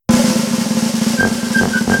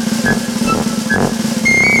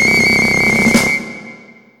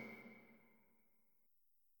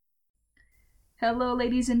Hello,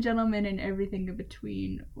 ladies and gentlemen, and everything in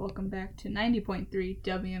between. Welcome back to 90.3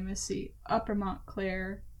 WMSC Upper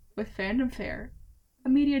Montclair with FandomFare, a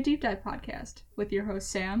media deep dive podcast with your host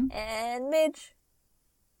Sam and Midge.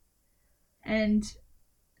 And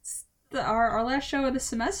it's our last show of the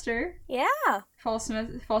semester. Yeah. Fall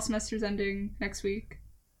semester's ending next week.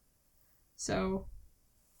 So,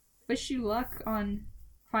 wish you luck on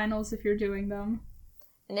finals if you're doing them.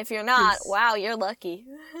 And if you're not, wow, you're lucky.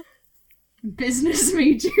 Business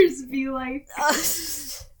majors be like,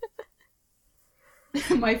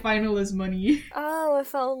 my final is money. Oh,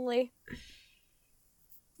 if only.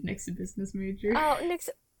 Nick's a business major. Oh, Nick's...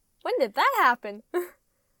 When did that happen?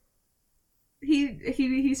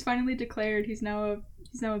 He's finally declared. He's now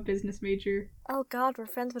a business major. Oh God, we're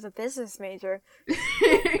friends with a business major.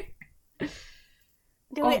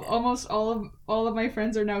 Almost all of my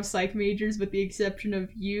friends are now psych majors, with the exception of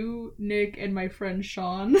you, Nick, and my friend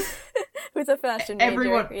Sean. Who's a fashion major.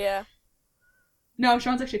 Everyone. Yeah. No,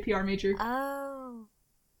 Sean's actually a PR major. Oh.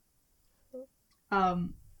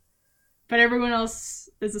 But everyone else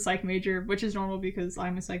is a psych major, which is normal because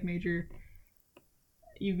I'm a psych major.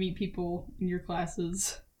 You meet people in your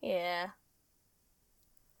classes. Yeah.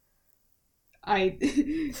 I'm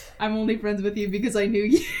only friends with you because I knew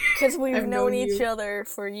you. Because we've known each other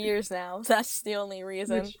for years now. That's the only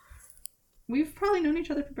reason. We've probably known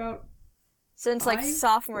each other for about... Since,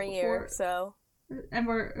 sophomore year, so... And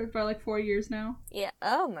we're about, 4 years now. Yeah.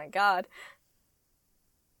 Oh, my God.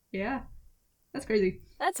 Yeah. That's crazy.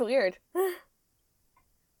 That's weird.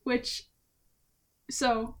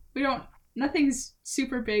 So, nothing's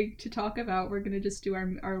super big to talk about. We're gonna just do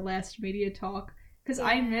our last media talk. Because yeah.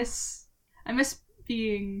 I miss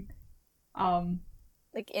being,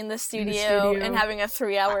 in the studio and having a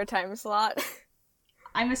 3-hour time slot.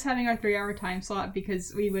 I miss having our 3-hour time slot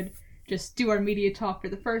because we would just do our media talk for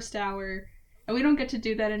the first hour, and we don't get to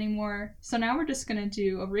do that anymore. So now we're just gonna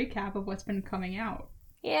do a recap of what's been coming out.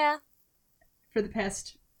 Yeah. For the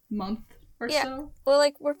past month or so.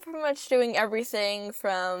 Well, we're pretty much doing everything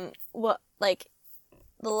from the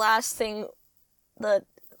latest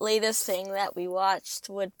thing that we watched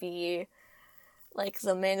would be,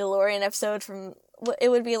 the Mandalorian episode from, it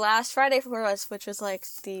would be last Friday for us, which was,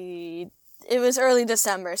 it was early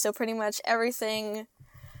December, so pretty much everything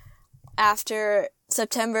after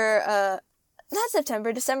December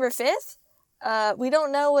 5th, we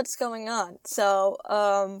don't know what's going on, so,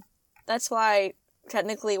 that's why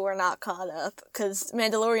technically we're not caught up, because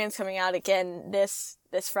Mandalorian's coming out again this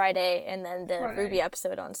Friday, and then the Ruby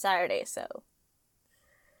episode on Saturday, so.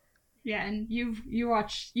 Yeah, and you've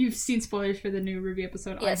seen spoilers for the new Ruby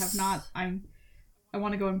episode. Yes. I have not. I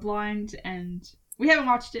want to go in blind, and we haven't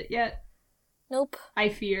watched it yet. Nope. I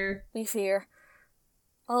fear. We fear.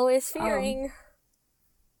 Always fearing.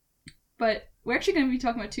 But we're actually going to be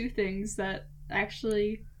talking about two things that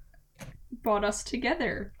actually brought us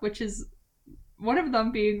together, which is one of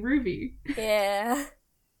them being Ruby. Yeah.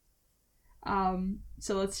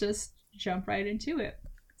 So let's just jump right into it.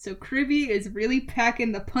 So Ruby is really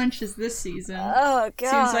packing the punches this season. Oh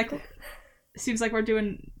God. Seems like we're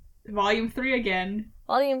doing Volume 3 again.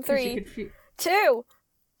 Volume 3. 2.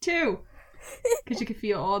 Because you could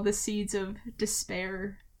feel all the seeds of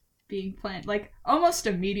despair being planted, almost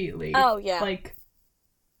immediately. Oh yeah.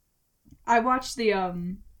 I watched the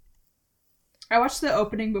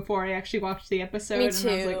opening before I actually watched the episode. Me too. And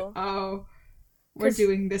I was like, oh, we're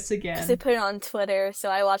doing this again. Because they put it on Twitter, so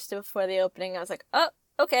I watched it before the opening. I was like, oh,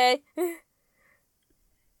 okay.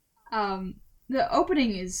 The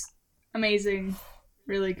opening is amazing,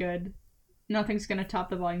 really good. Nothing's gonna top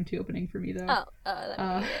the Volume 2 opening for me, though.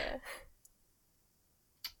 Yeah.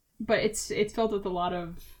 But it's filled with a lot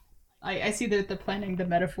of... I see that they're planning the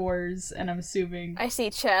metaphors, and I'm assuming... I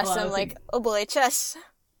see chess, I'm like, oh boy, chess.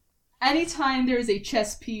 Anytime there's a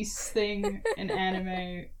chess piece thing in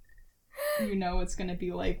anime, you know it's gonna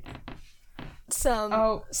be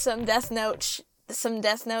some Death Note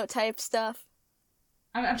type stuff.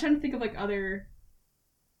 I'm trying to think of other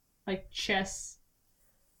chess.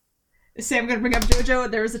 Say I'm gonna bring up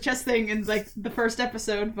JoJo. There was a chess thing in the first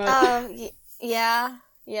episode, but yeah,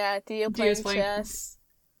 Dio playing chess.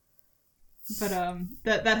 But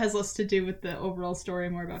that has less to do with the overall story,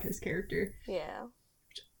 more about his character. Yeah.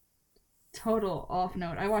 Total off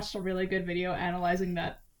note. I watched a really good video analyzing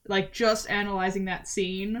that, just analyzing that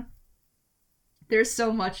scene. There's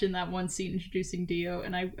so much in that one scene introducing Dio,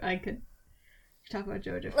 and I could talk about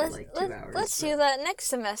JoJo for 2 hours. Let's do that next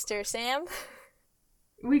semester, Sam.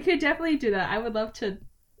 We could definitely do that. I would love to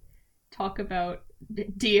talk about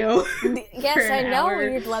Dio. Yes, I know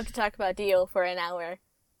you'd love to talk about Dio for an hour.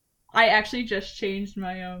 I actually just changed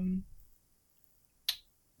my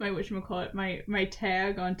whatchamacallit, my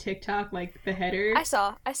tag on TikTok, like the header. I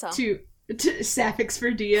saw. To Sapphics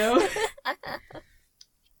for Dio.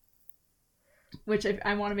 Which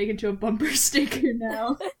I want to make into a bumper sticker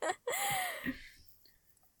now.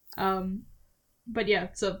 But yeah,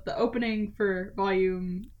 so the opening for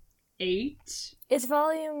volume 8. It's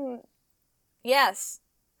volume... Yes.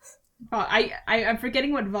 I'm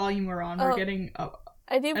forgetting what volume we're on. We're getting up.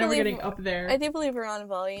 I do believe we're getting up there. I do believe we're on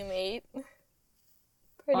volume 8. Pretty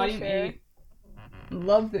volume sure. 8.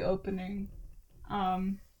 Love the opening.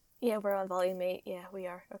 Yeah, we're on volume 8. Yeah, we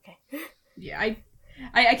are. Okay. Yeah,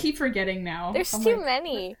 I keep forgetting now. There's too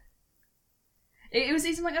many. It was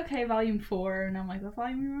even like, okay, volume 4, and I'm like, what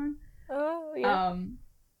volume are you on? Oh, yeah.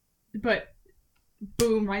 But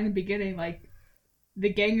boom, right in the beginning, like,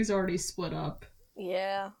 the gang is already split up.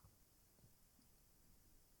 Yeah.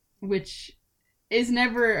 Which is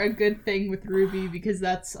never a good thing with Ruby, because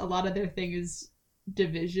that's a lot of their thing is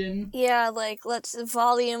division. Yeah, like,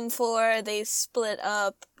 volume 4, they split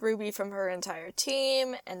up Ruby from her entire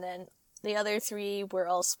team, and then the other 3 were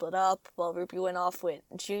all split up while Ruby went off with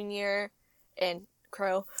Junior and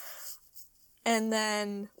Crow. And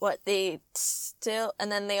then, they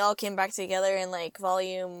all came back together in, like,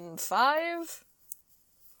 volume 5?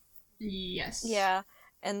 Yes. Yeah,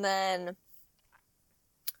 and then,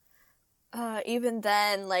 even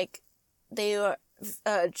then, like, they were,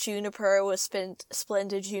 Juniper was split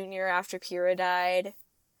into Junior after Kira died.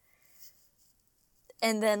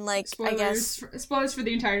 And then, like, spoilers, I guess... Spoilers for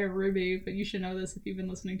the entire Ruby, but you should know this if you've been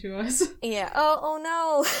listening to us. Yeah. Oh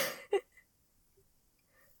no!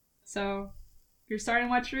 So, if you're starting to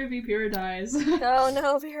watch Ruby, Pyrrha dies. Oh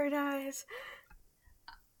no, Pyrrha dies.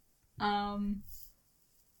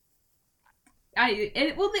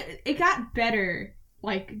 It got better,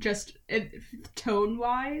 like, just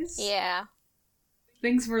tone-wise. Yeah.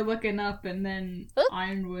 Things were looking up, and then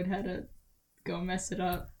Ironwood had to go mess it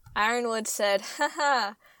up. Ironwood said,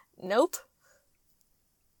 haha, nope.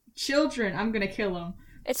 Children, I'm gonna kill them.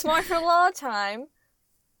 It's martial law time.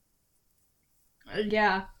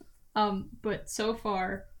 Yeah. But so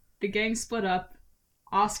far, the gang split up,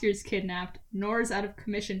 Oscar's kidnapped, Nora's out of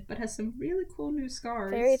commission, but has some really cool new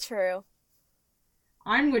scars. Very true.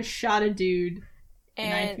 Ironwood shot a dude,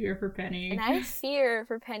 and I fear for Penny. And I fear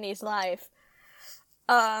for Penny's life.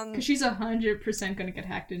 Because she's 100% gonna get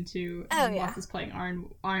hacked into, and yeah. Moth is playing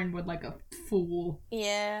Ironwood like a fool.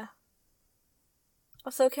 Yeah.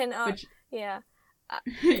 Also, Which, yeah.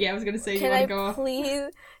 Yeah, I was gonna say, you wanna go off? Can I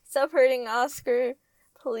please stop hurting Oscar?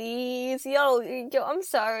 Please. Yo, I'm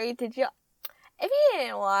sorry. If you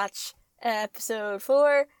didn't watch episode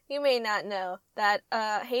 4, you may not know that,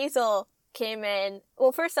 Hazel came in.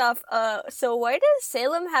 Well, first off, so why does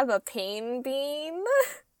Salem have a pain beam?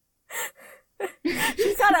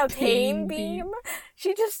 She's got a pain beam.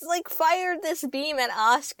 She just, like, fired this beam at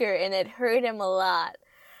Oscar, and it hurt him a lot.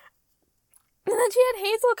 And then she had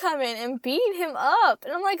Hazel come in and beat him up.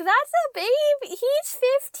 And I'm like, that's a baby. He's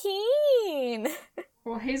 15.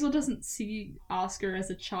 Well, Hazel doesn't see Oscar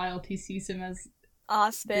as a child. He sees him as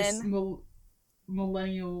Ospen. This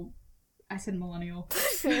millennial. I said millennial.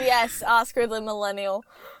 Yes, Oscar the millennial.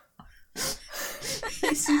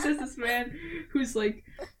 He sees as this man who's, like,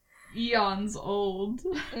 eons old.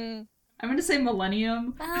 I'm gonna say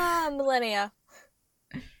millennium. Millennia.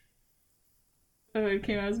 Oh, it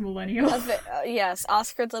came out as millennial. Yes,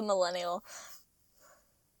 Oscar the millennial.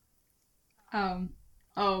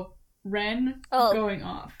 Ren going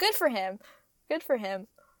off. Good for him. Good for him.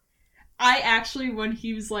 I actually, when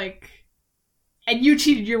he was like, and you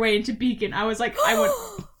cheated your way into Beacon, I was like, I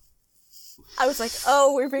was like,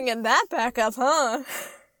 oh, we're bringing that back up, huh?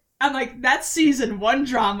 I'm like, that's season 1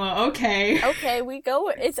 drama, okay. Okay,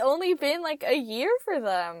 it's only been like a year for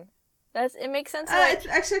them. It makes sense. Like,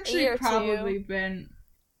 it's actually probably been,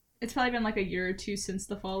 it's probably been like a year or 2 since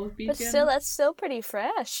the fall of Beacon. But still, that's still pretty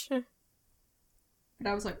fresh. But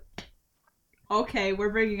I was like, okay,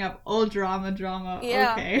 we're bringing up old drama,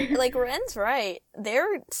 yeah, okay. Like, Ren's right.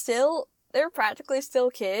 They're practically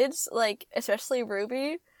still kids, like, especially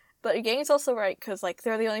Ruby. But Gang's also right, because, like,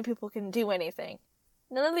 they're the only people who can do anything.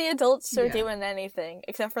 None of the adults are doing anything,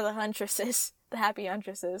 except for the Huntresses. The happy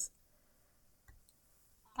Huntresses.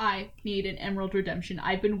 I need an Emerald Redemption.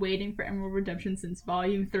 I've been waiting for Emerald Redemption since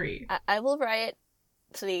Volume 3. I will write,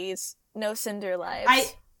 please. No Cinder lives.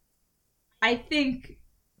 I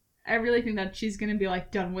really think that she's gonna be,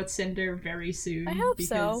 like, done with Cinder very soon. I hope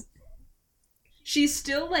so. She's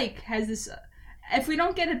still, like, has this... if we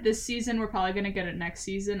don't get it this season, we're probably gonna get it next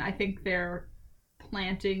season. I think they're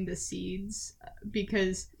planting the seeds,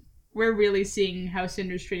 because we're really seeing how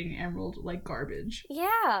Cinder's treating Emerald like garbage.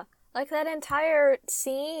 Yeah. Like, that entire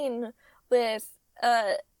scene with,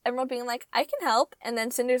 Emerald being like, I can help, and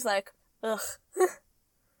then Cinder's like, ugh.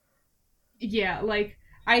 Yeah, like,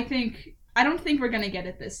 I don't think we're gonna get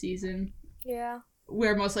it this season. Yeah.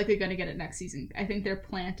 We're most likely gonna get it next season. I think they're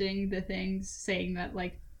planting the things, saying that,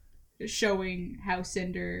 like, showing how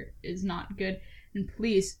Cinder is not good. And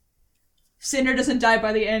please, Cinder doesn't die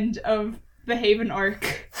by the end of the Haven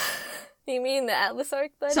arc. You mean the Atlas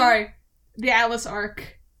arc, buddy? Sorry, the Atlas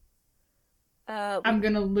arc. I'm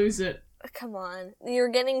gonna lose it. Come on, you're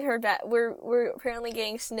getting her back. We're apparently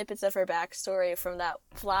getting snippets of her backstory from that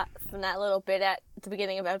little bit at the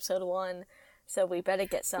beginning of episode 1. So we better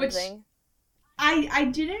get something. Which I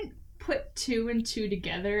didn't put 2 and 2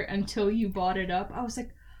 together until you brought it up. I was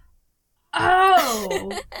like,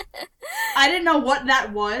 oh, I didn't know what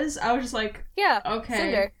that was. I was just like, yeah, okay,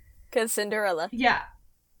 Cinder, because Cinderella. Yeah.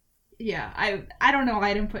 I don't know.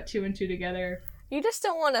 I didn't put 2 and 2 together. You just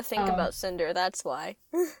don't want to think about Cinder. That's why.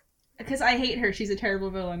 Because I hate her. She's a terrible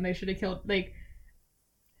villain. They should have killed, like...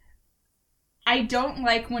 I don't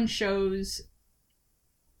like when shows...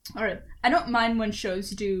 Or, I don't mind when shows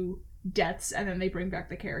do deaths and then they bring back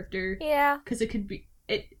the character. Yeah. Because it could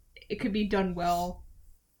be done well.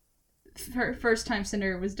 First time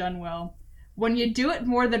Cinder was done well. When you do it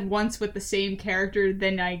more than once with the same character,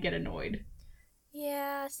 then I get annoyed.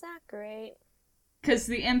 Yeah, it's not great. Because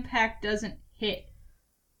the impact doesn't hit.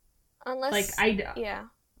 Unless... Yeah.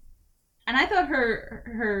 And I thought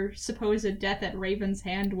her supposed death at Raven's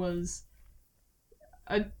hand was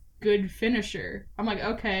a good finisher. I'm like,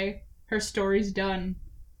 okay, her story's done.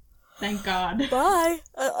 Thank God. Bye.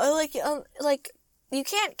 Like, you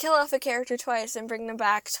can't kill off a character twice and bring them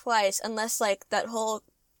back twice unless, like, that whole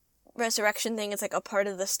resurrection thing is, like, a part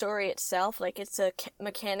of the story itself. Like, it's a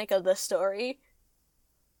mechanic of the story.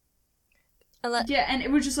 Yeah, and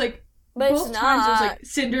it was just like... But both it's times not. it was like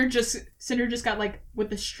Cinder just got like with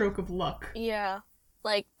the stroke of luck. Yeah.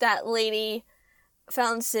 Like that lady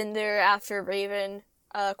found Cinder after Raven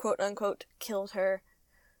quote unquote killed her.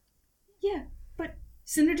 Yeah, but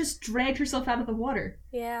Cinder just dragged herself out of the water.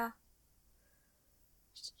 Yeah.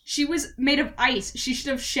 She was made of ice. She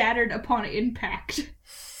should have shattered upon impact.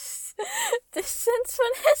 Since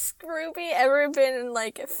when has Ruby ever been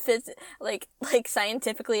like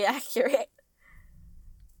scientifically accurate?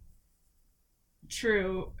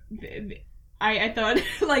 True. I thought,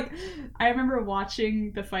 like, I remember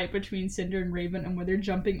watching the fight between Cinder and Raven and when they're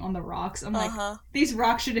jumping on the rocks. I'm like, these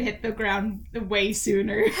rocks should have hit the ground way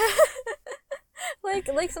sooner.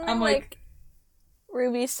 like something like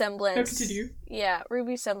Ruby's semblance. Continue. Yeah,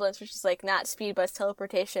 Ruby's semblance, which is like not speed but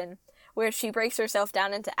teleportation, where she breaks herself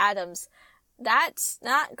down into atoms. That's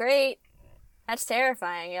not great. That's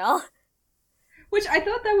terrifying, y'all. Which I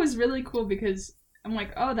thought that was really cool because I'm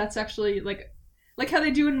like, oh, that's actually like how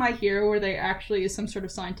they do in My Hero, where they actually is some sort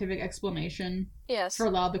of scientific explanation. Yes. For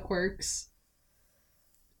a lot of the quirks.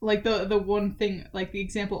 Like the one thing, like the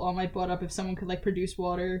example All Might brought up, if someone could like produce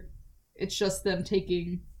water, it's just them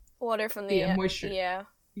taking water from the moisture. Yeah.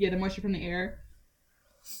 Yeah, the moisture from the air.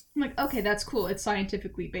 I'm like, okay, that's cool. It's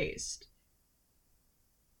scientifically based.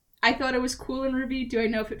 I thought it was cool in Ruby. Do I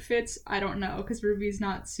know if it fits? I don't know, because Ruby's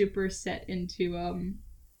not super set into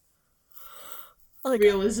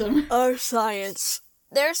realism. Our science.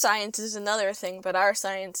 Their science is another thing, but our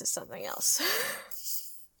science is something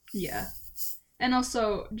else. Yeah. And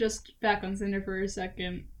also, just back on Cinder for a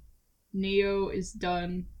second, Neo is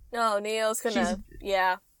done. No, Neo's gonna...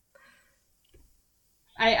 Yeah.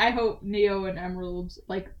 I hope Neo and Emerald,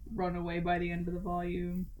 like, run away by the end of the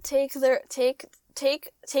volume. Take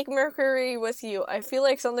Mercury with you. I feel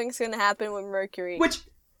like something's gonna happen with Mercury. Which,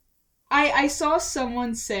 I saw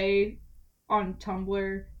someone say on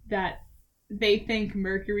Tumblr that they think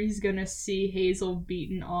Mercury's gonna see Hazel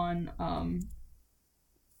beaten on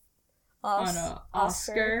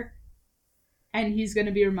Oscar, and he's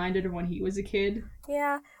gonna be reminded of when he was a kid.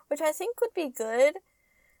 Yeah, which I think would be good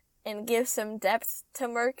and give some depth to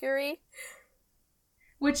Mercury.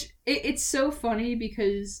 Which, it's so funny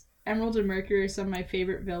because Emerald and Mercury are some of my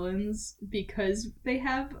favorite villains because they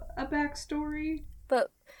have a backstory.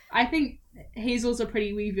 But I think Hazel's a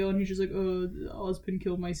pretty weak villain who's just like, oh, Ozpin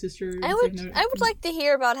killed my sister. I would like to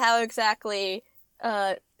hear about how exactly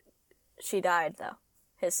she died, though.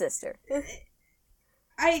 His sister. If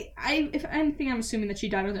anything, I'm assuming that she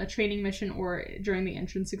died on a training mission or during the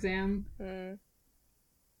entrance exam.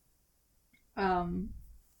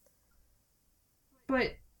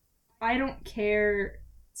 But I don't care.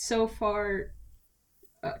 So far,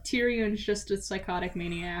 Tyrion's just a psychotic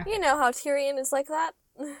maniac. You know how Tyrion is like that?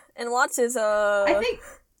 And Watts is I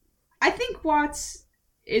think Watts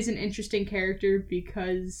is an interesting character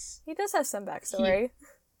because he does have some backstory.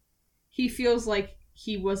 He feels like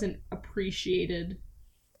he wasn't appreciated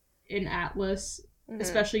in Atlas,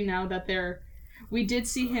 especially now that we did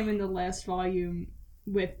see him in the last volume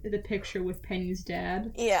with the picture with Penny's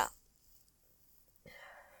dad. Yeah.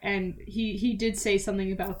 And he did say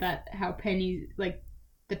something about that, how Penny, like,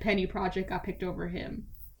 the Penny Project got picked over him.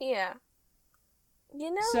 Yeah.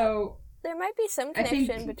 You know, so there might be some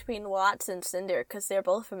connection between Watts and Cinder, because they're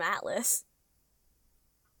both from Atlas.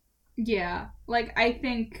 Yeah. Like, I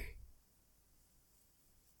think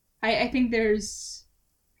there's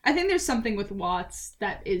something with Watts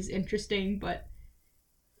that is interesting, but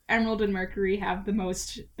Emerald and Mercury have the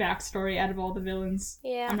most backstory out of all the villains.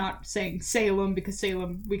 Yeah. I'm not saying Salem, because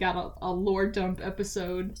Salem, we got a lore dump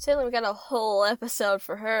episode. Salem, we got a whole episode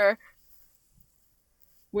for her.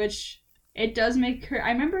 Which, it does make her...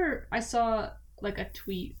 I remember I saw, like, a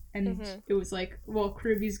tweet, and it was like, well,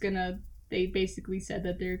 Kruby's gonna... They basically said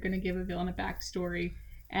that they're gonna give a villain a backstory,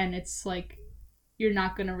 and it's like, you're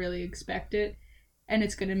not gonna really expect it, and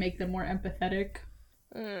it's gonna make them more empathetic.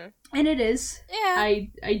 And it is. Yeah.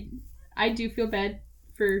 I do feel bad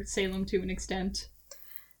for Salem to an extent.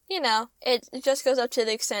 You know, it just goes up to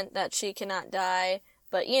the extent that she cannot die,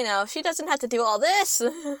 but, you know, she doesn't have to do all this.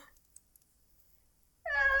 I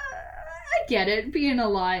get it, being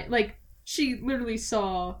alive. Like, she literally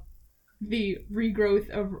saw the regrowth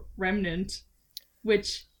of Remnant,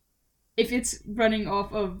 which, if it's running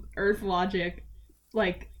off of Earth logic,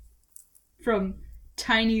 like, from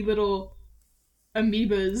tiny little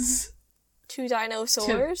amoebas to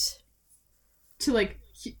dinosaurs to like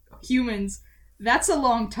humans, that's a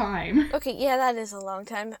long time. Okay, yeah, that is a long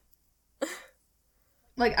time.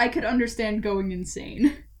 Like, I could understand going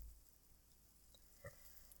insane.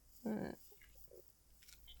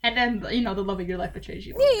 And then, you know, the love of your life betrays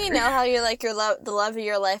you. Yeah, you know how you like the love of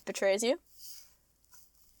your life betrays you.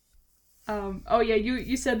 Oh yeah,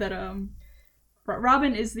 you said that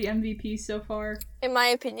Robin is the MVP so far. In my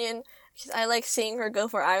opinion, because I like seeing her go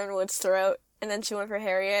for Ironwood's throat, and then she went for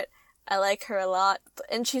Harriet. I like her a lot,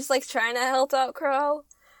 and she's like trying to help out Crow.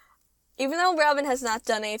 Even though Robin has not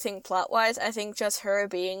done anything plot-wise, I think just her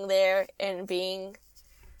being there and being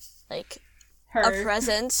like a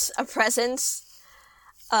presence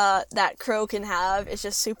that Crow can have is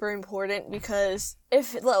just super important, because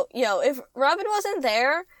if Robin wasn't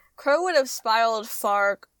there, Crow would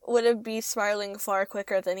be spiraling far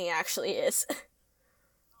quicker than he actually is.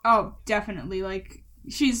 Oh, definitely. Like,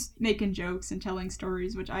 she's making jokes and telling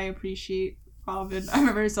stories, which I appreciate. Robin. I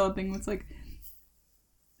remember I saw a thing that's like,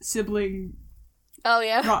 sibling. Oh,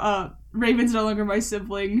 yeah. Raven's no longer my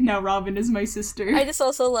sibling. Now Robin is my sister. I just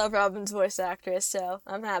also love Robin's voice actress, so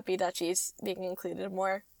I'm happy that she's being included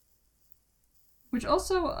more. Which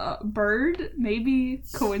also, Bird, maybe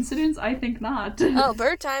coincidence? I think not. Oh,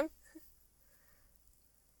 Bird time.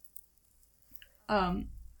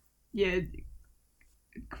 Yeah.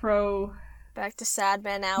 Crow. Back to sad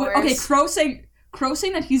man hours. Okay, Crow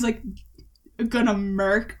saying that he's like gonna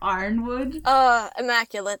murk Ironwood.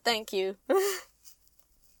 Immaculate. Thank you.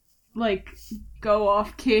 Like, go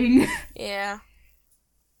off, King. Yeah.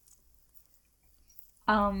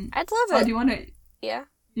 I'd love it. Do you want to? Yeah.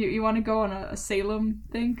 You want to go on a Salem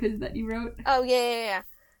thing that you wrote? Oh yeah.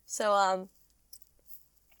 So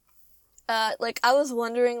like I was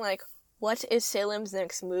wondering, like, what is Salem's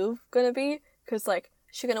next move gonna be? Because, like,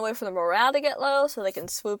 is she gonna wait for the morale to get low so they can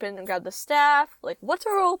swoop in and grab the staff? Like, what's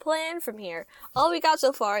her whole plan from here? All we got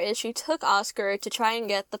so far is she took Oscar to try and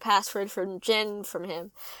get the password from Jen from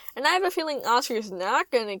him. And I have a feeling Oscar's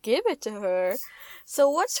not gonna give it to her. So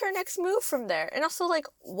what's her next move from there? And also, like,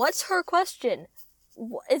 what's her question?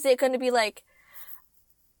 Is it gonna be, like,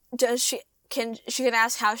 can she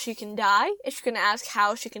ask how she can die? Is she gonna ask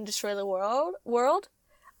how she can destroy the world?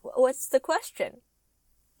 What's the question?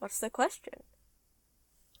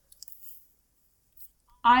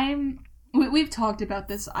 We've talked about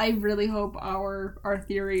this. I really hope our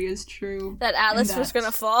theory is true. That Alice was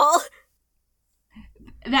gonna fall?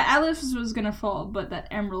 That Alice was gonna fall, but that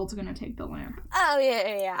Emerald's gonna take the lamp. Oh,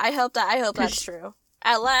 yeah. I hope that's true.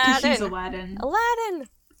 Aladdin! She's Aladdin.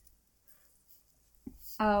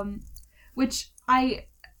 Which I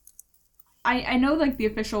know, like, the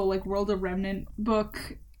official, like, World of Remnant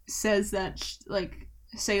book says that, like,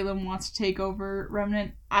 Salem wants to take over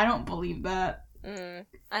Remnant. I don't believe that. I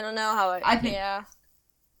don't know how I think, yeah.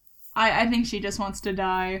 I think she just wants to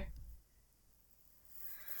die.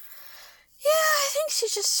 Yeah, I think she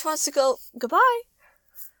just wants to go goodbye.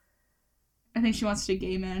 I think she wants to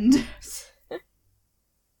game end.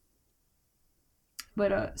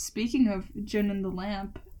 But, speaking of Jen and the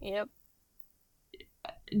Lamp... Yep.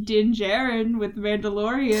 Din Djarin with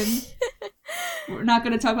Mandalorian. We're not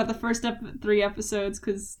going to talk about the first 3 episodes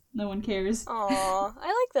because no one cares. Aw, I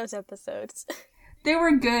like those episodes. They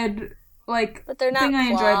were good. Like, but they're not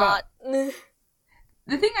plot.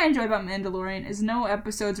 The thing I enjoy about Mandalorian is no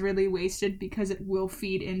episode's really wasted because it will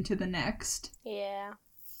feed into the next. Yeah.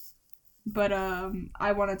 But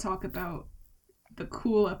I want to talk about the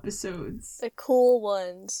cool episodes. The cool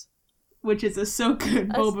ones. Which is Ahsoka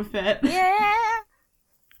and Boba Fett. Yeah!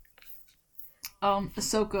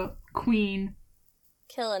 Ahsoka, Queen.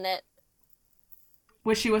 Killing it.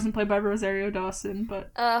 Wish she wasn't played by Rosario Dawson,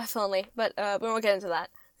 but... if only. But, we won't get into that.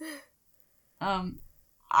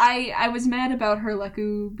 I was mad about her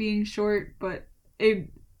Leku being short, but they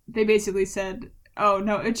basically said, oh,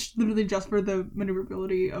 no, it's literally just for the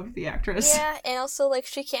maneuverability of the actress. Yeah, and also, like,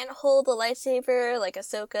 she can't hold the lightsaber like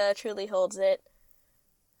Ahsoka truly holds it.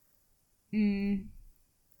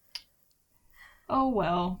 Oh,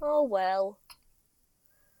 well. Oh, well.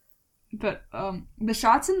 But, the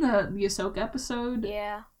shots in the Ahsoka episode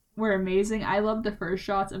were amazing. I loved the first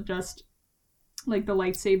shots of just, like, the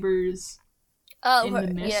lightsabers in the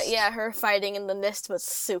mist. Yeah, her fighting in the mist was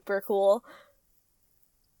super cool.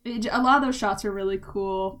 A lot of those shots were really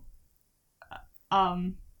cool.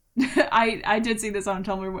 I did see this on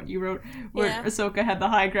Tumblr, what you wrote, where Ahsoka had the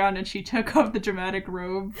high ground and she took off the dramatic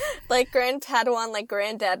robe. Like Grand Padawan, like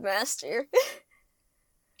Granddad Master.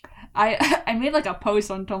 I made like a post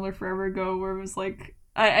on Tumblr forever ago where it was like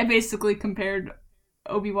I basically compared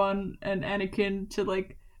Obi-Wan and Anakin to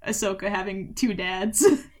like Ahsoka having 2 dads.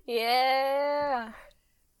 Yeah.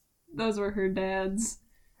 Those were her dads.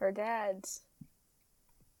 Her dads.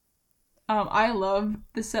 I love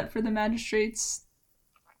the set for the Magistrate's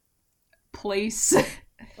place.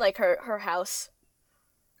 Like her house.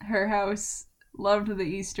 Her house. Loved the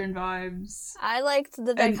Eastern vibes. I liked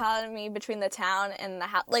the dichotomy between the town and the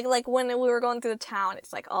house. Like when we were going through the town,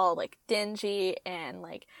 it's like all like dingy and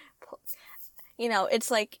like, you know, it's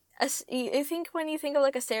like you think when you think of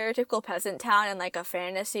like a stereotypical peasant town in like a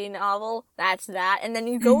fantasy novel, that's that. And then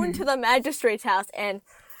you go into the magistrate's house and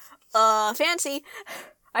fancy.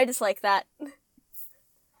 I just like that.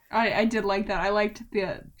 I did like that. I liked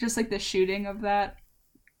the shooting of that.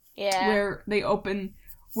 Yeah. Where they open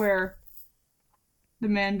where the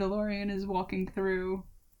Mandalorian is walking through,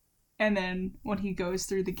 and then when he goes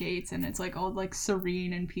through the gates and it's like all like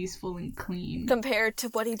serene and peaceful and clean. Compared to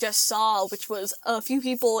what he just saw, which was a few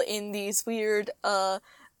people in these weird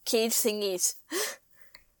cage thingies.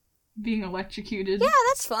 Being electrocuted. Yeah,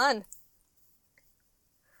 that's fun.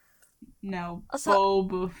 No,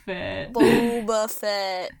 Boba Fett. Boba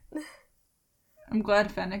Fett. I'm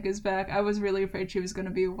glad Fennec is back. I was really afraid she was going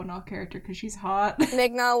to be a one-off character because she's hot.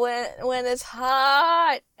 Migna when it's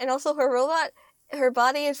hot. And also her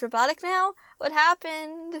body is robotic now? What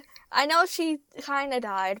happened? I know she kind of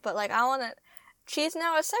died, but like she's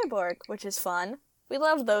now a cyborg, which is fun. We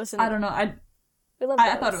love those. I don't know. I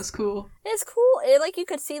thought it was cool. It's cool. Like you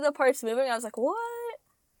could see the parts moving. I was like, what?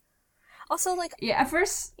 Also, like... Yeah, at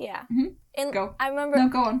first... Yeah. Mm-hmm. Go. I remember... No,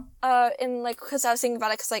 go on. Because I was thinking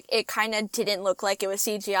about it, because, like, it kind of didn't look like it was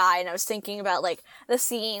CGI, and I was thinking about, like, the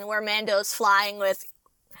scene where Mando's flying with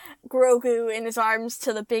Grogu in his arms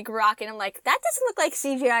to the big rock, and I'm like, that doesn't look like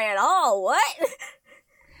CGI at all, what?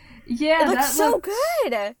 Yeah, it looks so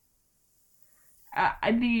good! I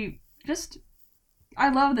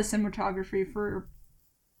love the cinematography for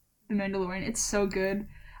The Mandalorian. It's so good.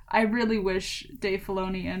 I really wish Dave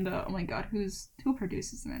Filoni and, oh my god, who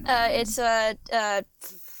produces The Mandalorian?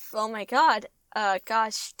 Oh my god.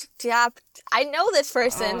 Gosh, yeah, I know this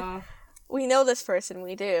person. We know this person,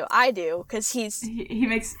 we do. I do, because he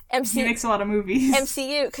makes a lot of movies.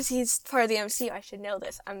 MCU, because he's part of the MCU. I should know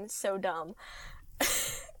this. I'm so dumb.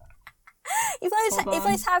 He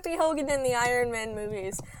plays Happy Hogan in the Iron Man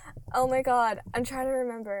movies. Oh my god, I'm trying to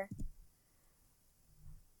remember.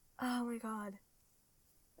 Oh my god.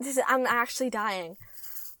 I'm actually dying.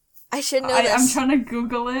 I should know this. I'm trying to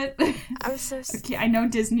Google it. I'm so... Okay, I know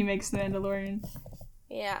Disney makes The Mandalorian.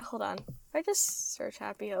 Yeah, hold on. If I just search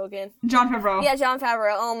Happy Hogan. Jon Favreau. Yeah, Jon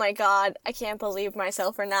Favreau. Oh my god. I can't believe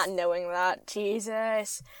myself for not knowing that.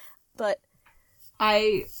 Jesus. But...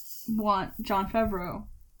 I want Jon Favreau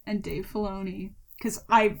and Dave Filoni. Because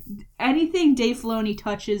anything Dave Filoni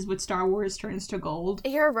touches with Star Wars turns to gold.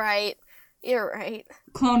 You're right.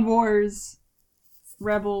 Clone Wars...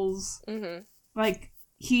 Rebels, like,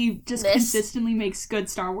 he just consistently makes good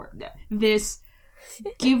Star Wars.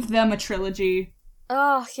 Give them a trilogy.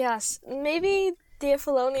 Oh, yes. Maybe Dave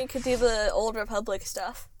Filoni could do the Old Republic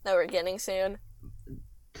stuff that we're getting soon.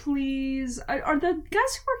 Please. Are the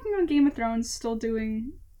guys working on Game of Thrones still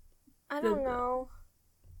doing... I don't know.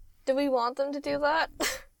 Do we want them to do that?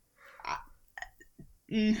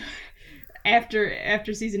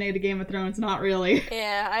 After season 8 of Game of Thrones, not really.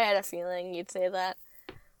 Yeah, I had a feeling you'd say that.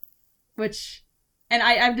 And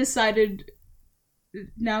I've decided,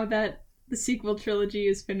 now that the sequel trilogy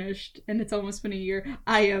is finished, and it's almost been a year,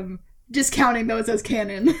 I am discounting those as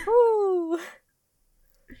canon. Woo!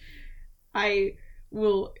 I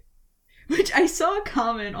will... Which I saw a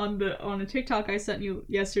comment on a TikTok I sent you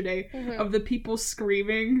yesterday of the people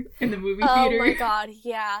screaming in the movie theater. Oh my god,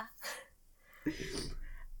 yeah.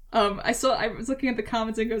 I was looking at the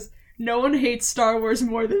comments and it goes, no one hates Star Wars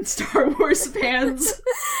more than Star Wars fans.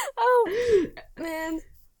 Oh, man.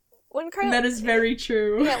 That is very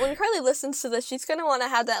true. Yeah, when Carly listens to this, she's gonna want to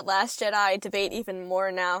have that Last Jedi debate even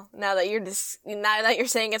more now that you're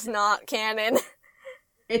saying it's not canon.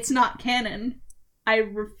 It's not canon. I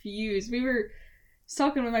refuse. We were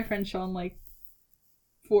talking with my friend Sean like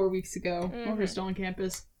 4 weeks ago when we were still on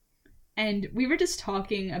campus, and we were just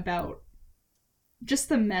talking about just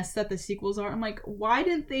the mess that the sequels are. I'm like, why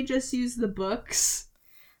didn't they just use the books?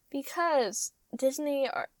 Because Disney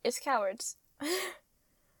is cowards.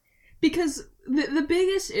 Because the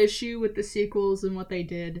biggest issue with the sequels and what they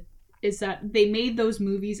did is that they made those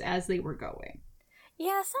movies as they were going.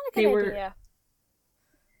 Yeah, it's not a good idea.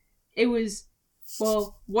 It was,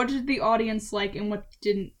 well, what did the audience like and what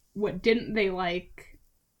didn't they like?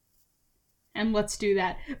 And let's do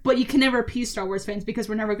that. But you can never appease Star Wars fans because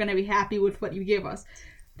we're never going to be happy with what you give us.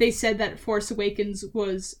 They said that Force Awakens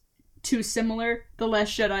was too similar. The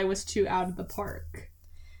Last Jedi was too out of the park.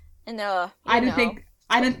 And I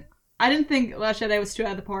didn't think Last Jedi was too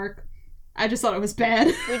out of the park. I just thought it was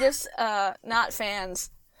bad. We just not fans.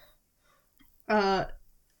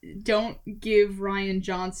 Don't give Rian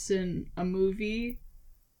Johnson a movie.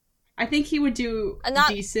 I think he would do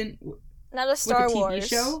decent. Not a Star Wars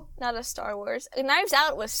show. Not a Star Wars. Knives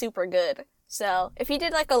Out was super good. So if he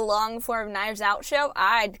did like a long form Knives Out show,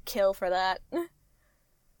 I'd kill for that.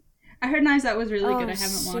 I heard Knives Out was really good. I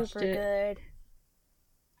haven't watched it. Super good.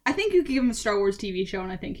 I think you could give him a Star Wars TV show,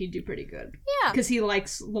 and I think he'd do pretty good. Yeah. Because he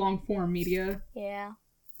likes long form media. Yeah.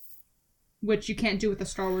 Which you can't do with a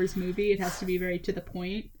Star Wars movie. It has to be very to the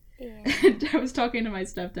point. Yeah. And I was talking to my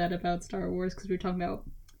stepdad about Star Wars because we were talking about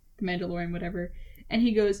The Mandalorian, whatever. And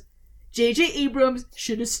he goes, J.J. Abrams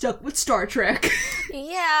should have stuck with Star Trek.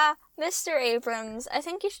 Yeah, Mr. Abrams, I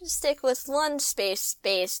think you should stick with one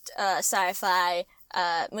space-based sci-fi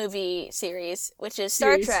movie series, which is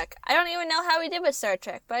Star Trek. I don't even know how he did with Star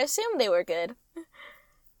Trek, but I assume they were good.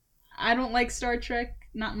 I don't like Star Trek.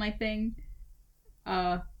 Not my thing.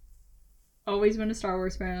 Always been a Star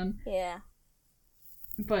Wars fan. Yeah.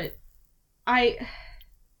 But I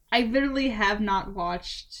literally have not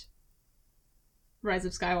watched Rise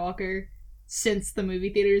of Skywalker since the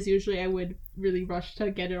movie theaters. Usually I would really rush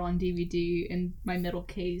to get it on DVD in my middle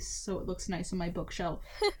case so it looks nice on my bookshelf.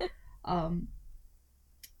 I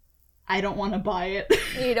don't want to buy it.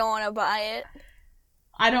 You don't want to buy it?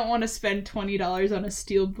 I don't want to spend $20 on a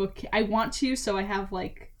steelbook. I want to, so I have,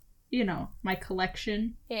 like, you know, my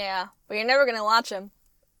collection. Yeah, but you're never gonna watch them.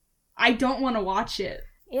 I don't want to watch it.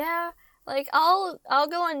 Yeah, like, I'll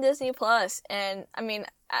go on Disney Plus, and, I mean,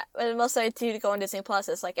 the most I do to go on Disney Plus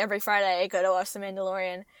is, like, every Friday I go to watch The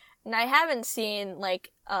Mandalorian, and I haven't seen,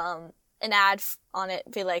 like, an ad on it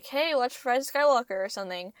be like, hey, watch Rise of Skywalker or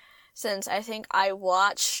something, since I think I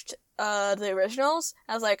watched the originals.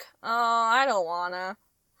 I was like, oh, I don't wanna.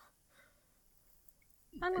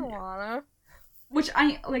 Which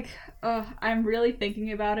I'm really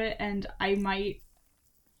thinking about it, and I might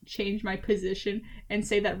change my position and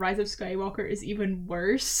say that Rise of Skywalker is even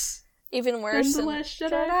worse. Even worse than The Last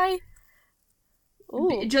Jedi?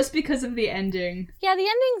 Ooh. Just because of the ending. Yeah, the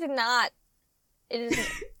ending did not. It isn't.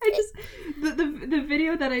 The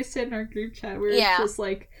video that I sent in our group chat where it's just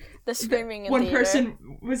like the screaming in one theater. person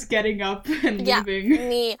was getting up and leaving.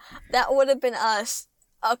 Me. That would have been us.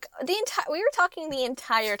 We were talking the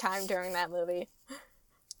entire time during that movie.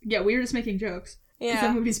 Yeah, we were just making jokes. Yeah. Because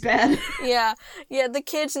that movie's bad. Yeah, the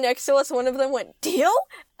kids next to us, one of them went, Dio?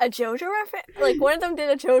 A JoJo reference? Like, one of them did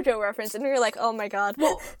a JoJo reference, and we were like, oh my god.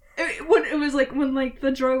 Well, it was like, when, like,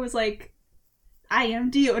 the droid was like, I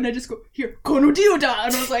am Dio, and I just go, here, Kono Dio da!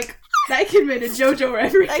 And I was like, that kid made a JoJo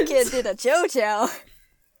reference. That kid did a JoJo.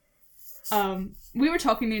 We were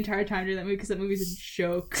talking the entire time during that movie, because that movie's a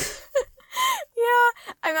joke.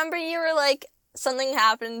 Yeah, I remember you were like, something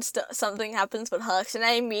happens with Hux, and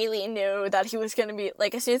I immediately knew that he was gonna be,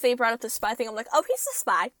 like, as soon as they brought up the spy thing, I'm like, oh, he's the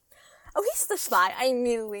spy. Oh, he's the spy. I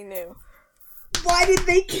immediately knew. Why did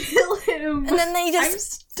they kill him? And then they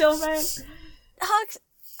just... I'm still mad.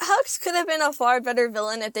 Hux could have been a far better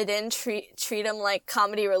villain if they didn't treat him like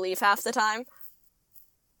comedy relief half the time.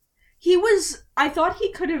 I thought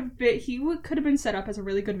he could have been set up as a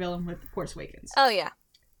really good villain with Force Awakens. Oh, yeah.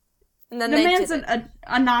 And then the man's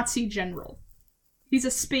a Nazi general. He's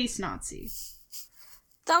a space Nazi.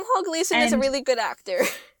 Domhnall Gleeson is a really good actor.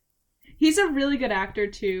 He's a really good actor,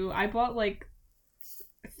 too. I bought,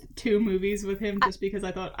 2 movies with him just because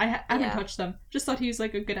I thought... I haven't touched them. Just thought he was, a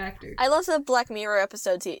good actor. I love the Black Mirror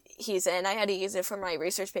episodes he's in. I had to use it for my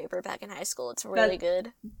research paper back in high school. It's really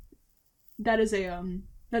good. That is a,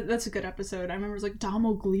 that's a good episode. I remember it was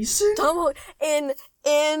Domhnall Gleeson?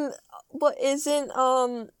 In what isn't,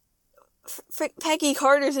 Peggy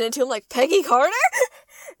Carter's in it too. I'm like, Peggy Carter?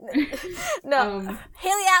 No.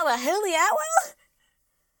 Haley Atwell?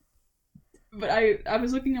 But I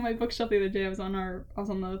was looking at my bookshelf the other day. I was on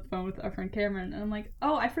the phone with our friend Cameron, and I'm like,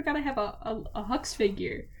 oh, I forgot I have a Hux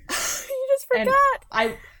figure. You just forgot.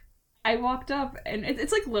 And I walked up, and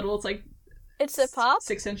it's little. It's it's a pop?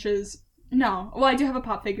 6 inches. No, well, I do have a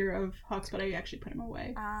pop figure of Hux, but I actually put him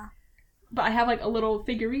away. But I have a little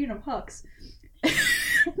figurine of Hux. And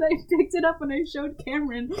I picked it up and I showed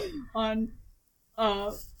Cameron on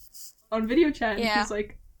video chat, and he's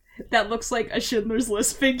like, that looks like a Schindler's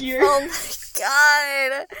List figure. Oh my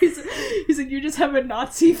god. He's like, you just have a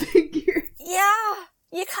Nazi figure. Yeah,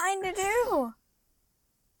 you kinda do.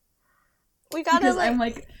 We gotta, because I'm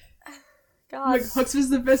like, God. Hux was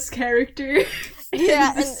the best character in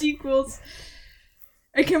the sequels.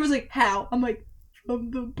 And Cameron's like, how? I'm like,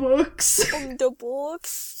 from the books. From the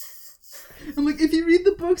books. I'm like, if you read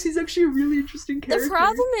the books, he's actually a really interesting character. The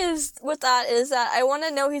problem is that I want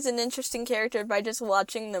to know he's an interesting character by just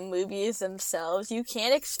watching the movies themselves. You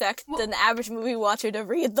can't expect an average movie watcher to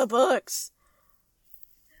read the books.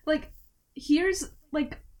 Here's,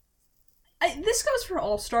 this goes for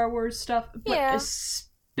all Star Wars stuff, but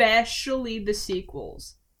especially the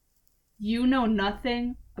sequels. You know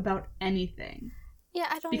nothing about anything. Yeah,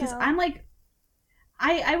 I don't know. Because I'm like,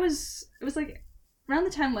 it was around the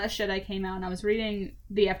time Last Jedi came out, and I was reading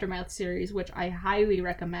the Aftermath series, which I highly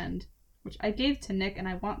recommend, which I gave to Nick, and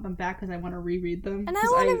I want them back because I want to reread them. And I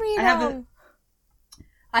want to read them.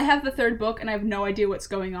 I have the 3rd book, and I have no idea what's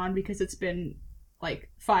going on because it's been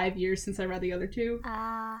 5 years since I read the other 2.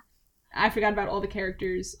 I forgot about all the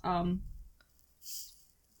characters.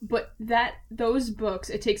 But those books,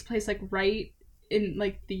 it takes place right in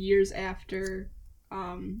the years after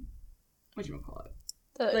whatchamacallit?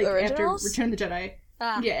 The originals? After Return of the Jedi.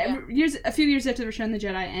 A few years after Return of the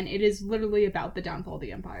Jedi, and it is literally about the downfall of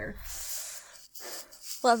the Empire.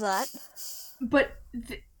 Love that. But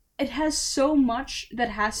it has so much that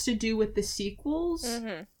has to do with the sequels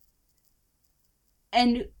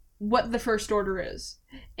and what the First Order is.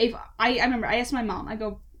 If I remember, I asked my mom, I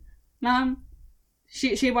go, Mom,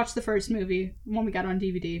 she had watched the first movie when we got on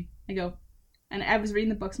DVD. I go, and I was reading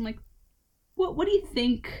the books, I'm like, what do you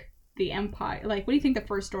think the Empire, what do you think the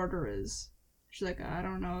First Order is? She's like, I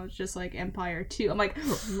don't know, it's just Empire 2. I'm like,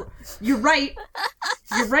 you're right,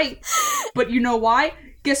 but you know why?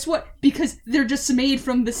 Guess what? Because they're just made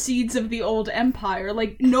from the seeds of the old Empire.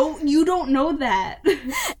 No, you don't know that.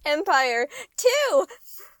 Empire 2!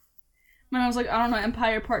 My mom was like, I don't know,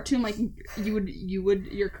 Empire Part 2. I'm like,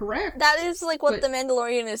 you're correct. That is what The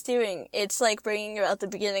Mandalorian is doing. It's bringing about the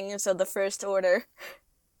beginnings of the First Order.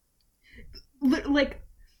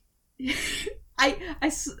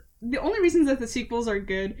 The only reasons that the sequels are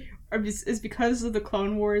good is because of the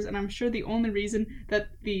Clone Wars, and I'm sure the only reason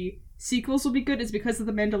that the sequels will be good is because of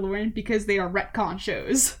The Mandalorian, because they are retcon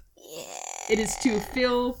shows. Yeah. It is to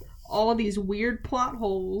fill all these weird plot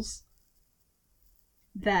holes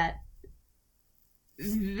that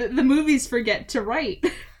the movies forget to write.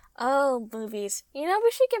 Oh, movies. We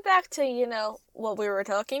should get back to, what we were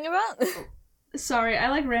talking about. Sorry, I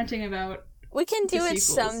like ranting about we can do it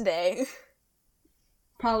sequels. Someday.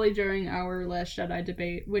 Probably during our Last Jedi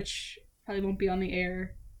debate, which probably won't be on the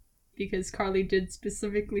air, because Carly did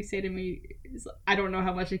specifically say to me, I don't know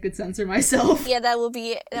how much I could censor myself. Yeah, that will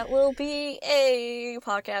be a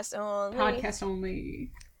podcast only. Podcast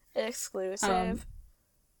only. Exclusive.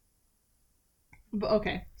 But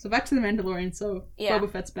okay, so back to The Mandalorian. So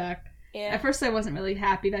Boba Fett's back. Yeah. At first I wasn't really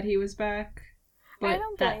happy that he was back. But I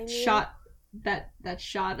don't blame you. That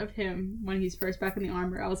shot of him when he's first back in the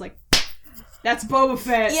armor, I was like, that's Boba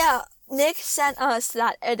Fett! Yeah, Nick sent us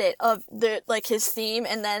that edit of the his theme,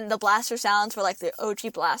 and then the blaster sounds were the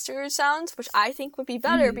OG blaster sounds, which I think would be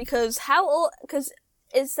better because because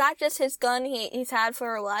is that just his gun he's had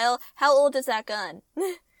for a while? How old is that gun?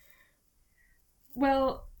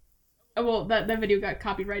 Well, well, that video got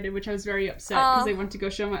copyrighted, which I was very upset because I went to go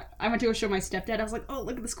show my stepdad. I was like, oh,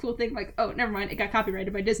 look at this cool thing. Like, oh, never mind, it got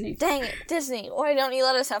copyrighted by Disney. Dang it, Disney! Why don't you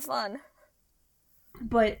let us have fun?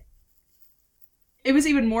 But it was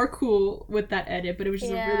even more cool with that edit. But it was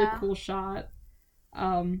just a really cool shot.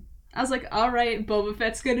 I was like, all right, Boba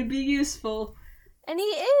Fett's gonna be useful, and he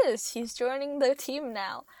is. He's joining the team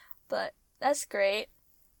now, but that's great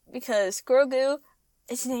because Grogu,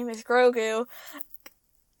 his name is Grogu,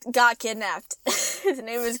 got kidnapped. His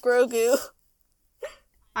name is Grogu.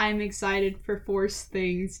 I'm excited for Force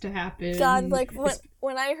things to happen. God, like,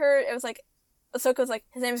 when I heard, it was like, Ahsoka was like,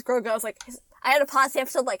 his name is Grogu, I was like, I had to pause the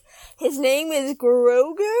episode like, his name is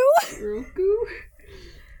Grogu?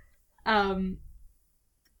 Grogu?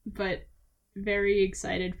 But very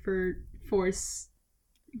excited for Force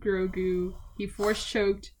Grogu. He Force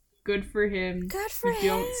choked. Good for him. Good for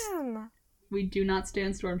him! We do not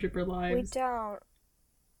stand Stormtrooper lives. We don't.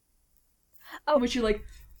 Oh, which you're like,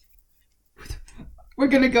 we're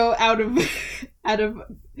gonna go out of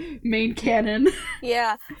main canon.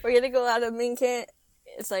 Yeah, we're gonna go out of main canon.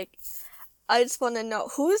 It's like, I just want to know,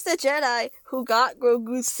 who's the Jedi who got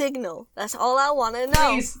Grogu's signal? That's all I want to know.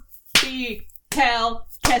 Please be Cal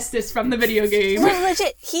Kestis from the video game. Well,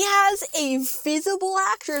 legit, he has a visible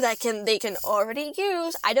actor that they can already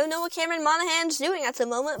use. I don't know what Cameron Monaghan's doing at the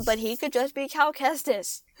moment, but he could just be Cal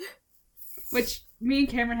Kestis. Which me and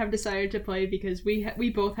Cameron have decided to play because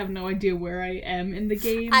we both have no idea where I am in the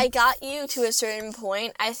game. I got you to a certain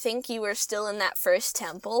point. I think you were still in that first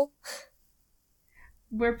temple.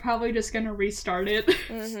 We're probably just gonna restart it.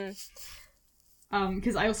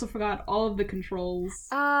 Because I also forgot all of the controls.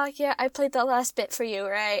 Yeah, I played the last bit for you,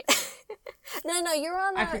 right? No, you're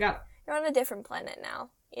on a different planet now.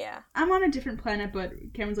 Yeah. I'm on a different planet, but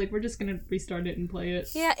Cameron's like, we're just gonna restart it and play it.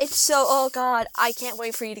 Yeah, it's so, oh god, I can't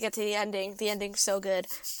wait for you to get to the ending. The ending's so good.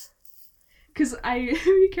 Because me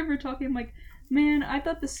and Cameron were talking, I'm like, man, I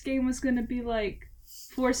thought this game was gonna be like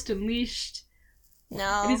Forced Unleashed.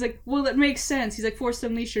 No. And he's like, well, it makes sense. He's like, Forced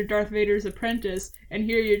Unleashed, you're Darth Vader's apprentice, and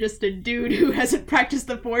here you're just a dude who hasn't practiced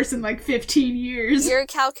the Force in like 15 years. You're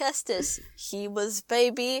Cal Kestis. He was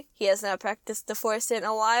baby. He has not practiced the Force in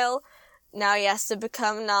a while. Now he has to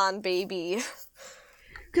become non-baby.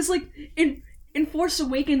 Because, like, in Force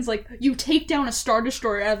Awakens, like, you take down a Star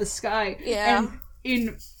Destroyer out of the sky. Yeah.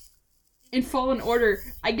 And in Fallen Order,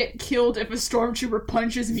 I get killed if a Stormtrooper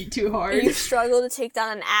punches me too hard. And you struggle to take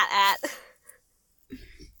down an AT-AT.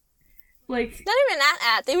 Like... Not even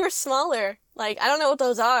AT-AT. They were smaller. Like, I don't know what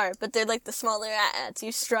those are, but they're, like, the smaller AT-ATs.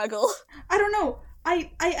 You struggle. I don't know.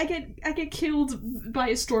 I get killed by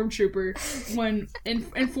a stormtrooper when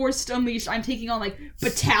in Forced Unleashed I'm taking on like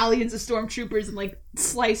battalions of stormtroopers and like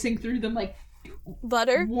slicing through them like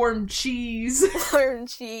butter, warm cheese. Warm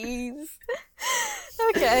cheese.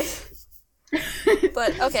 Okay.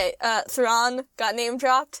 But okay, Thrawn got name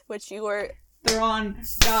dropped, which you were. Thrawn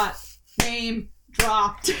got name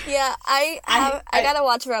dropped. Yeah, I gotta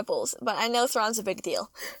watch Rebels, but I know Thrawn's a big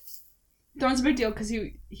deal. Thrawn's a big deal because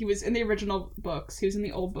he was in the original books. He was in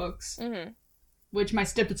the old books. Mm-hmm. Which my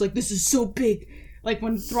stepdad's like, this is so big. Like,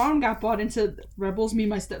 when Thrawn got bought into Rebels, me and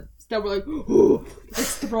my stepdad were like, oh,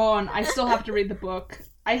 it's Thrawn. I still have to read the book.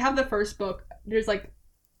 I have the first book. There's, like,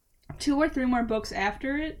 2 or 3 more books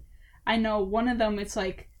after it. I know one of them, it's,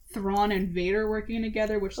 like, Thrawn and Vader working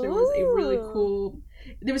together, which there was a really cool...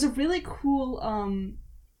 There was a really cool,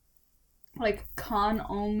 like, con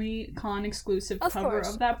exclusive cover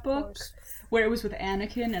of that book, where it was with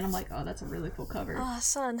Anakin, and I'm like, oh, that's a really cool cover. Oh,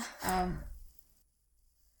 son.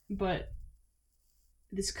 But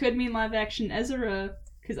this could mean live action Ezra,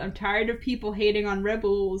 because I'm tired of people hating on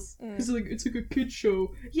Rebels, because it's like a kid show.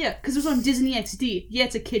 Yeah, because it was on Disney XD. Yeah,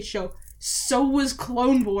 it's a kid show. So was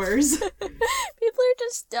Clone Wars. People are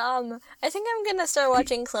just dumb. I think I'm gonna start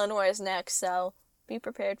watching Clone Wars next, so be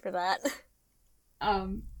prepared for that.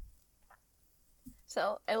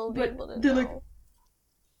 So I will be able to know.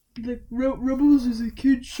 Like Rebels is a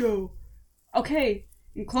kid show. Okay,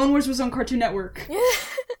 and Clone Wars was on Cartoon Network.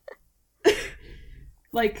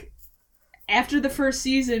 Like, after the first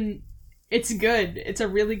season, it's good. It's a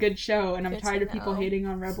really good show, and I'm tired of people hating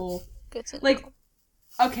on Rebel. Good to like, know.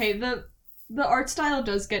 Okay, the art style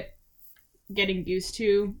does getting used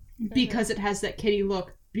to because it has that kiddie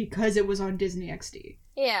look because it was on Disney XD.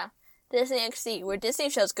 Yeah, Disney XD, where Disney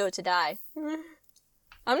shows go to die.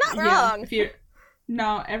 I'm not wrong.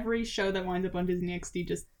 No, every show that winds up on Disney XD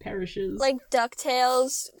just perishes. Like,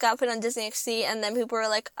 DuckTales got put on Disney XD, and then people were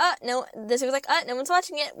like, no, Disney was like, no one's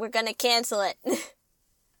watching it, we're gonna cancel it.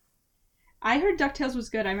 I heard DuckTales was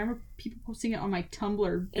good. I remember people posting it on my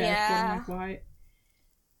Tumblr dashboard. I'm like,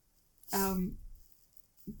 why?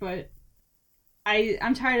 But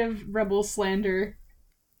I'm tired of Rebel slander.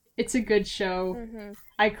 It's a good show. Mm-hmm.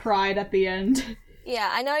 I cried at the end. Yeah,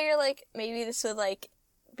 I know you're like, maybe this would like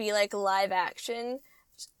be like live action,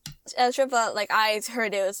 Ezra, but like I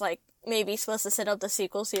heard it was like maybe supposed to set up the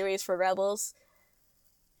sequel series for Rebels.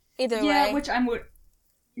 Either way. Yeah, which I'm would.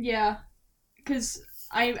 Yeah, because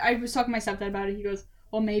I was talking to my stepdad about it. He goes,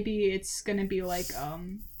 well, maybe it's gonna be like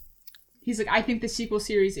He's like, I think the sequel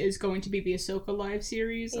series is going to be the Ahsoka live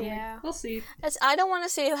series. I'm like, we'll see. I don't want to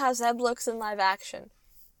see how Zeb looks in live action.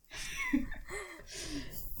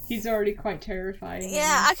 He's already quite terrifying.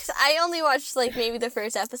 Yeah, I only watched like maybe the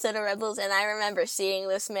first episode of Rebels, and I remember seeing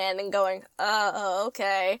this man and going, "Oh,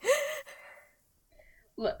 okay."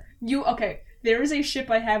 Look, okay? There is a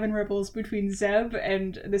ship I have in Rebels between Zeb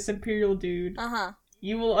and this Imperial dude.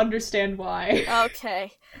 You will understand why.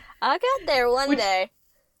 Okay, I'll get there one day.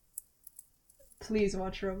 Please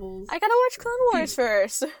watch Rebels. I gotta watch Clone Wars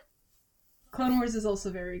first. Clone Wars is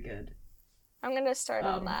also very good. I'm gonna start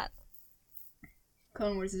on that.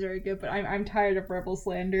 Clone Wars is very good, but I'm tired of Rebel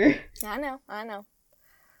slander. I know.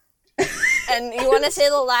 And you want to say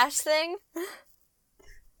the last thing?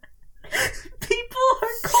 People are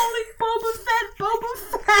calling Boba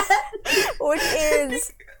Fett. Which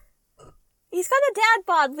is... He's got a dad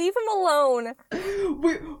bod. Leave him alone.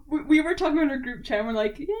 We were talking in our group chat, and we're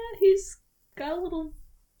like, yeah, he's got a little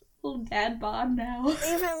dad bod now.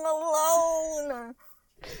 Leave him alone.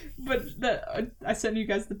 But I sent you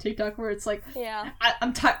guys the TikTok where it's like, yeah,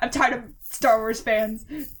 I'm tired of Star Wars fans.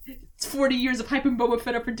 It's 40 years of hyping Boba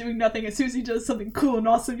Fett up for doing nothing. As soon as he does something cool and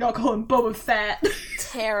awesome, y'all call him Boba Fett.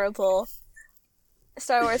 Terrible.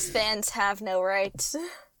 Star Wars fans have no rights.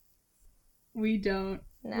 We don't.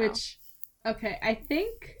 No. Which, okay, I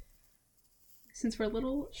think since we're a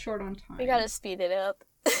little short on time, we gotta speed it up.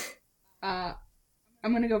 I'm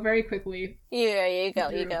gonna go very quickly. Yeah, you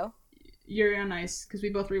go. Yuri on Ice, because we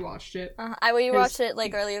both rewatched it. I rewatched it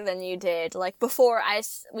like earlier than you did, like before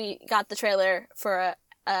we got the trailer for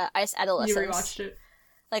Ice Adolescence. You rewatched it.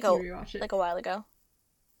 Like a while ago.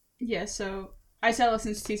 Yeah, so Ice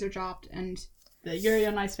Adolescence teaser dropped, and the Yuri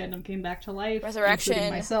on Ice fandom came back to life. Resurrection.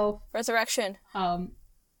 Including myself. Resurrection.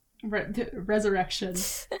 Resurrection.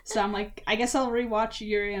 So I'm like, I guess I'll rewatch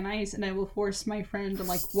Yuri on Ice, and I will force my friend to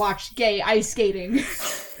like watch gay ice skating.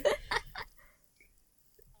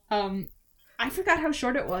 I forgot how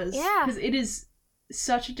short it was. Yeah. Because it is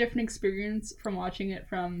such a different experience from watching it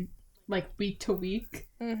from, like, week to week.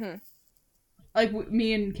 Mm-hmm. Like,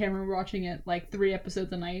 me and Cameron were watching it, like, 3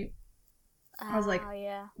 episodes a night. I was like,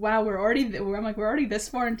 yeah. Wow, we're already this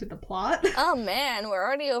far into the plot. Oh, man, we're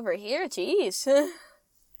already over here. Jeez.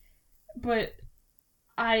 But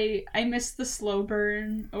I missed the slow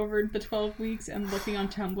burn over the 12 weeks, and looking on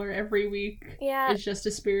Tumblr every week is just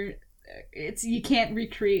a spirit... you can't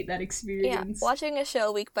recreate that experience. Yeah, watching a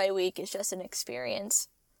show week by week is just an experience.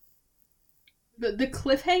 The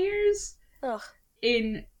cliffhangers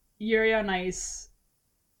in Yuri on Ice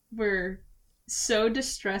were so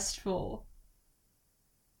distressful.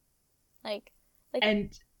 Like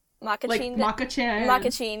and Maka-chin.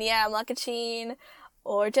 Maka-chin,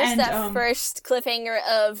 or just that first cliffhanger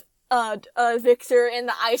of Victor in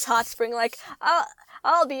the ice hot spring, like,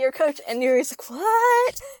 I'll be your coach, and Yuri's like,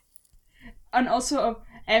 what? And also,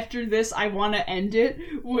 after this, I want to end it,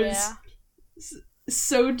 was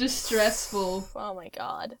so distressful. Oh my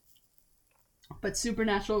god. But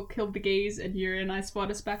Supernatural killed the gays, and Yuri and I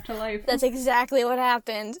brought us back to life. That's exactly what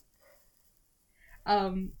happened.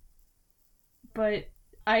 But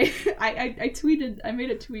I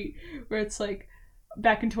made a tweet where it's like,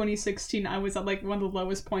 back in 2016, I was at like one of the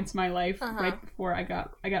lowest points in my life, right before I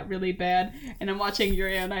got really bad, and I'm watching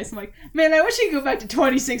Yuri on Ice. I'm like, man, I wish I could go back to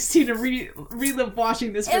 2016 and relive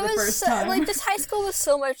watching this for the first time. Like, this high school was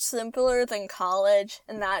so much simpler than college,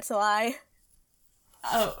 and that's why.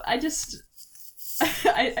 Oh, I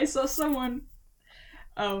saw someone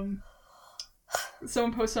post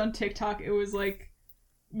on TikTok. It was like,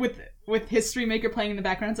 with History Maker playing in the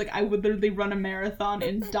background, it's like, I would literally run a marathon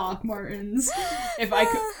in Doc Martens if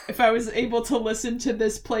I was able to listen to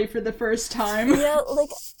this play for the first time. Yeah, like,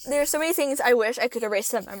 there's so many things I wish I could erase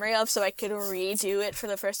the memory of so I could redo it for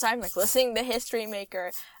the first time, like listening to History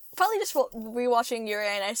Maker, probably just rewatching Yuri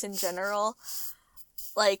on Ice in general.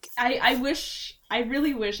 Like, I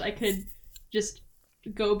really wish I could just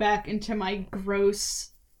go back into my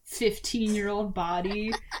gross 15-year-old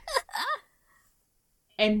body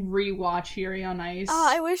and rewatch Yuri on Ice. Oh,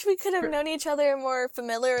 I wish we could have known each other more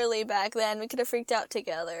familiarly back then. We could have freaked out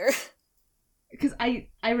together. Because I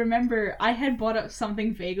remember I had brought up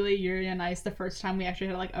something vaguely Yuri on Ice the first time we actually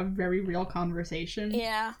had like a very real conversation.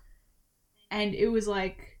 Yeah. And it was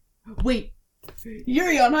like, wait,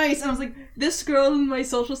 Yuri on Ice! And I was like, this girl in my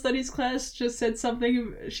social studies class just said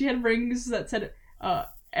something, she had rings that said,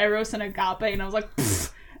 Eros and Agape, and I was like,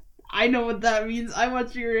 I know what that means, I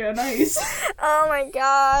watch Yuri on Ice. Oh my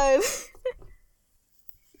god.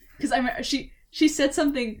 Because she said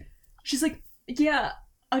something, she's like, yeah,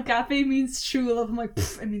 Agape means true love. I'm like,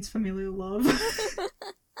 it means familial love.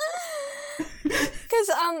 Because,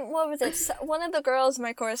 what was it? One of the girls in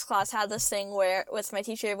my chorus class had this thing with my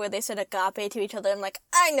teacher where they said agape to each other. I'm like,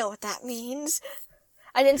 I know what that means.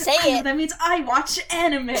 I didn't say it. That means I watch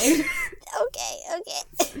anime.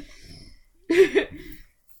 Okay.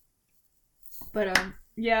 But,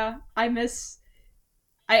 yeah, I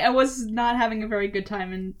was not having a very good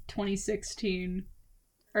time in 2016,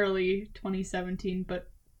 early 2017, but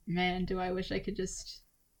man, do I wish I could just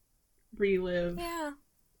relive. Yeah.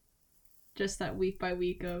 Just that week by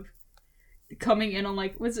week of coming in on,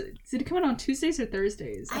 like, did it come out on Tuesdays or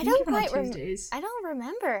Thursdays? I don't quite Tuesdays. I don't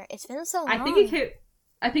remember. It's been so long.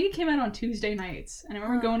 I think it came out on Tuesday nights, and I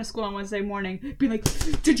remember going to school on Wednesday morning, being like,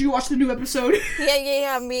 "Did you watch the new episode?"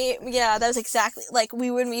 Yeah. That was exactly like we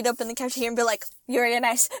would meet up in the cafeteria and be like, "You're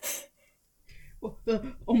nice."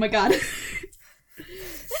 Oh my god.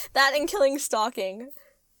 That and Killing Stalking.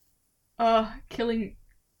 Killing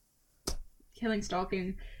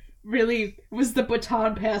Stalking really was the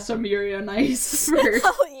baton pass from Yuri on Ice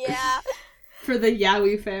Oh yeah. For the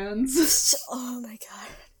yaoi fans. Oh my god.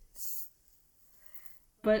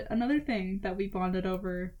 But another thing that we bonded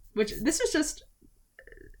over, which this was just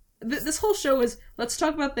this whole show is, let's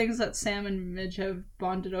talk about things that Sam and Midge have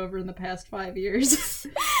bonded over in the past 5 years.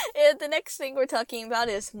 And the next thing we're talking about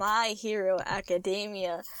is My Hero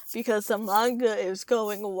Academia, because the manga is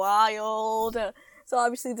going wild. So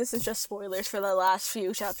obviously this is just spoilers for the last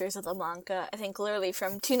few chapters of the manga. I think literally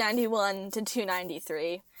from 291 to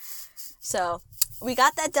 293. So, we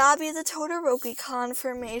got that Dabi the Todoroki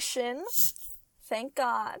confirmation. Thank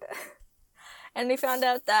God. And we found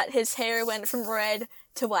out that his hair went from red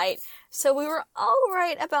to white. So we were all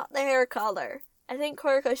right about the hair color. I think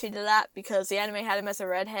Horikoshi did that because the anime had him as a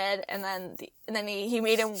redhead, and then he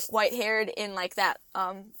made him white-haired in like that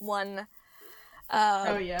one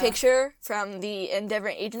picture from the Endeavor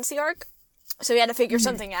Agency arc. So we had to figure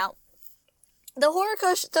something out. The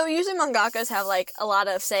Horikoshi, though, usually mangakas have like a lot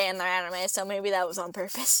of say in their anime, so maybe that was on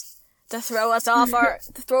purpose to throw us off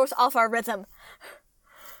our rhythm.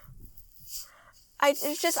 I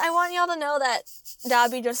want y'all to know that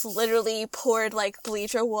Dabi just literally poured, like,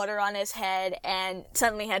 bleach or water on his head and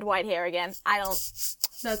suddenly had white hair again.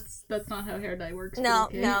 That's not how hair dye works. No,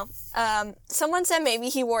 okay. no. Someone said maybe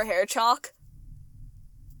he wore hair chalk.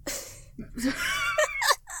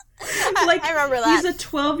 Like, I remember that. He's a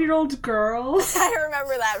 12-year-old girl. I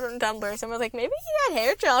remember that from Tumblr. Someone was like, maybe he had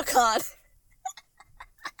hair chalk on.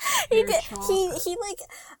 He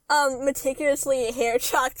meticulously hair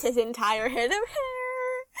chalked his entire head of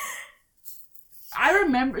hair. I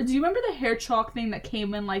remember. Do you remember the hair chalk thing that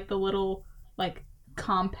came in like the little like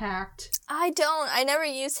compact? I don't. I never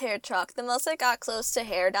used hair chalk. The most I got close to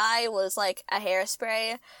hair dye was like a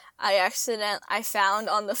hairspray I found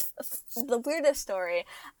on the weirdest story.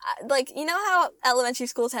 Like, you know how elementary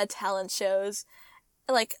schools had talent shows?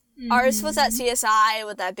 Like, ours was at CSI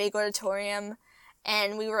with that big auditorium.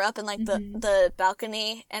 And we were up in, like, the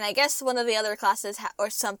balcony, and I guess one of the other classes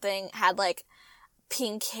or something had, like,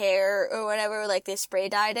 pink hair or whatever, like, they spray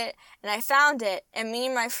dyed it, and I found it, and me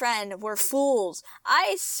and my friend were fools.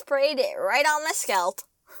 I sprayed it right on my scalp.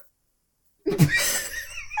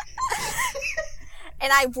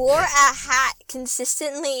 And I wore a hat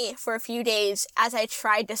consistently for a few days as I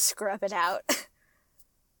tried to scrub it out.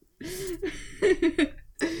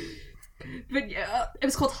 But, yeah, it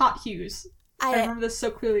was called Hot Hues. I remember this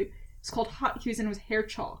so clearly. It's called Hot Hues and it was hair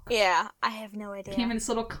chalk. Yeah, I have no idea. It came in this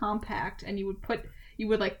little compact and you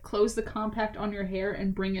would like close the compact on your hair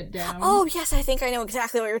and bring it down. Oh, yes, I think I know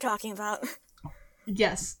exactly what you're talking about.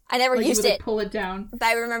 Yes. I never used it. Pull it down. But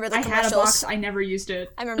I remember the commercials. I had a box, I never used it.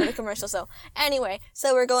 I remember the commercials though. Anyway,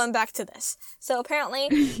 so we're going back to this. So apparently,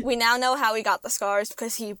 we now know how he got the scars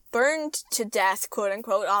because he burned to death, quote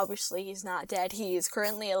unquote. Obviously, he's not dead. He is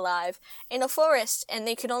currently alive in a forest, and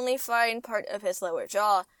they could only find part of his lower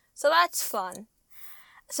jaw. So that's fun.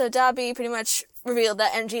 So Dabi pretty much revealed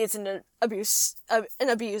that MG is an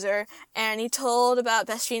abuser, and he told about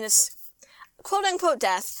Best Jeanist, quote unquote,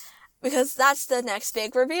 death. Because that's the next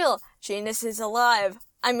big reveal. Janus is alive.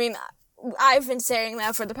 I mean, I've been saying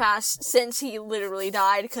that since he literally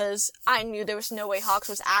died, because I knew there was no way Hawks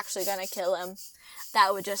was actually gonna kill him.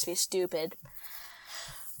 That would just be stupid.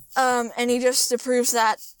 And he just proves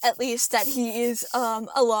that, at least, that he is,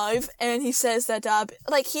 alive, and he says that Dobby,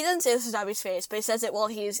 like, he doesn't say this is Dobby's face, but he says it while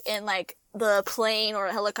he's in, like, the plane or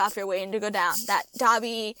helicopter waiting to go down, that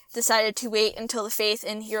Dobby decided to wait until the faith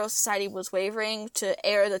in Hero Society was wavering to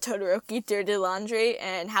air the Todoroki dirty laundry,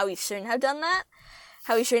 and how he shouldn't have done that.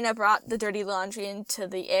 How he shouldn't have brought the dirty laundry into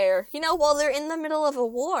the air, while they're in the middle of a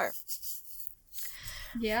war.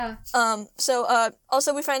 Yeah.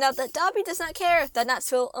 Also we find out that Dobby does not care that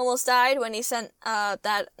Natsuo almost died when he sent, I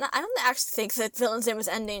don't actually think that villain's name was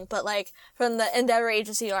ending, but, like, from the Endeavor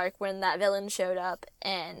Agency arc when that villain showed up,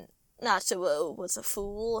 and Natsuo was a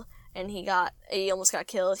fool, and he almost got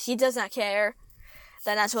killed. He does not care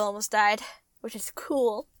that Natsuo almost died, which is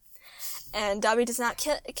cool. And Dobby does not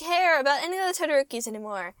care about any of the Todorokis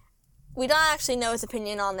anymore. We don't actually know his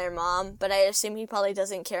opinion on their mom, but I assume he probably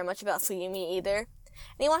doesn't care much about Fuyumi either. And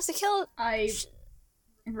he wants to kill... I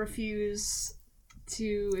refuse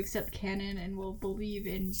to accept canon and will believe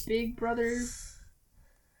in Big Brother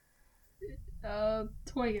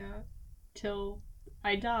Toya till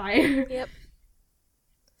I die. Yep.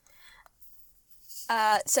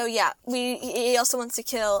 He also wants to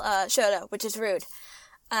kill Shoto, which is rude.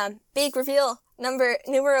 Big reveal,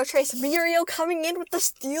 numero trace, Mirio coming in with the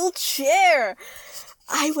steel chair!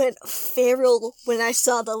 I went feral when I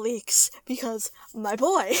saw the leaks, because my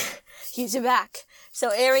boy, he's back. So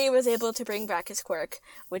Eri was able to bring back his quirk,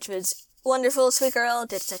 which was wonderful. Sweet girl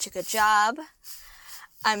did such a good job.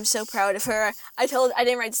 I'm so proud of her. I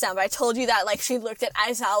didn't write this down, but I told you that, like, she looked at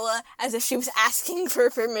Aizawa as if she was asking for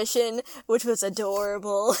permission, which was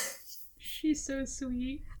adorable. She's so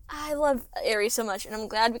sweet. I love Eri so much, and I'm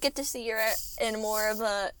glad we get to see her in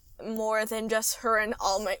more than just her and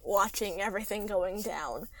All Might watching everything going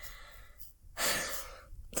down.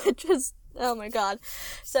 Oh my god.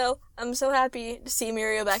 So, I'm so happy to see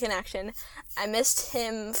Mirio back in action. I missed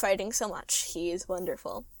him fighting so much. He's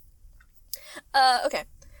wonderful. Okay.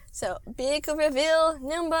 So, big reveal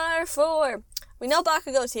number 4. We know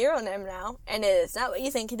Bakugo's hero name now, and it is not what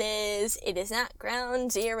you think it is. It is not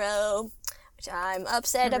Ground Zero, which I'm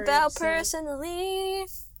upset about personally.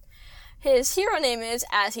 His hero name is,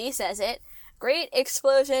 as he says it, Great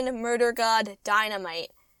Explosion Murder God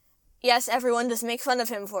Dynamite. Yes, everyone does make fun of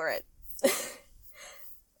him for it.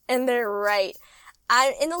 And they're right.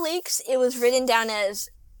 In the leaks, it was written down as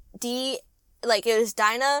it was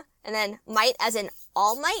Dyna, and then Might as in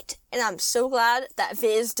All Might, and I'm so glad that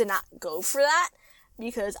Viz did not go for that,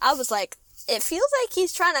 because I was like, it feels like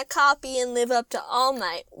he's trying to copy and live up to All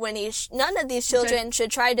Might, when none of these children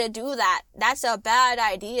should try to do that. That's a bad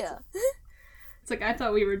idea. It's like, I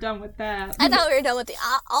thought we were done with that. I thought we were done with the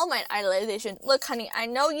All Might idolization. Look, honey, I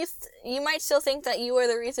know you might still think that you were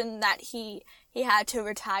the reason that he had to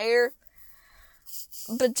retire,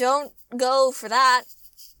 but don't go for that.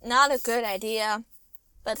 Not a good idea.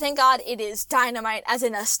 But thank God it is dynamite, as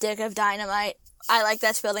in a stick of dynamite. I like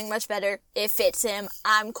that spelling much better. It fits him.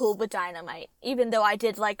 I'm cool with dynamite. Even though I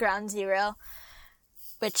did like Ground Zero.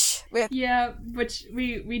 Which... Yeah, which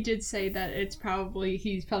we did say that he's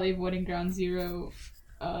probably avoiding Ground Zero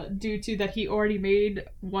due to that he already made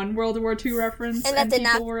one World War II reference and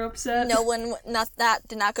people were upset. That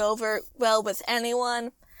did not go over well with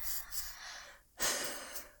anyone.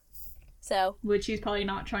 So, which he's probably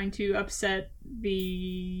not trying to upset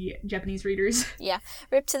the Japanese readers. Yeah.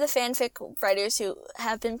 Rip to the fanfic writers who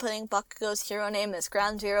have been putting Bakugo's hero name as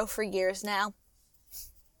Ground Zero for years now.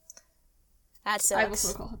 That sucks. I will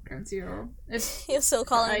still call him Ground Zero. You'll still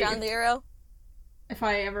call him Ground Zero? If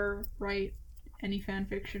I ever write any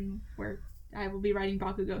fanfiction where I will be writing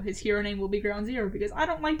Bakugo, his hero name will be Ground Zero, because I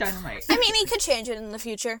don't like Dynamite. I mean, he could change it in the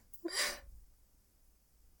future.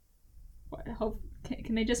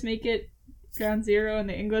 Can they just make it Ground Zero in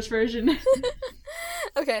the English version?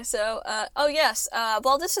 Okay, so,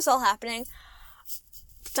 while this is all happening,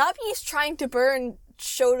 Dobby's trying to burn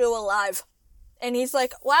Shoto alive. And he's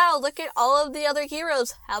like, wow, look at all of the other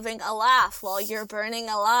heroes having a laugh while you're burning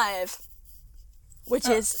alive. Which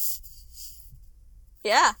is...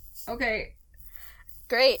 Yeah. Okay.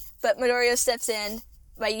 Great. But Midoriya steps in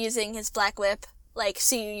by using his black whip, like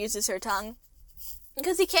Suyu uses her tongue.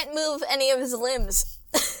 Because he can't move any of his limbs.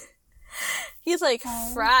 He's like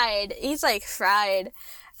fried.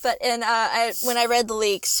 But when I read the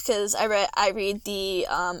leaks, because I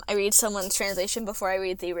read someone's translation before I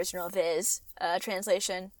read the original Viz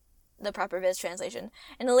translation, the proper Viz translation.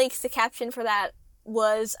 In the leaks, the caption for that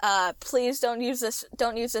was, "Please don't use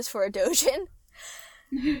this for a dojin."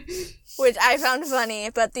 which I found funny,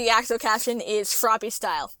 but the actual caption is Froppy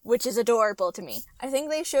style, which is adorable to me. I think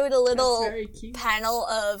they showed a little panel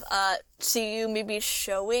of Tsuyu maybe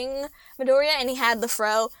showing Midoriya, and he had the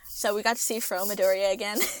fro, so we got to see Fro Midoriya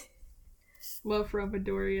again. Love Fro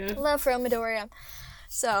Midoriya. Love Fro Midoriya.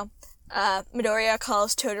 So, Midoriya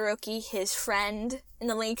calls Todoroki his friend. In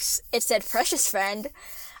the links, it said precious friend.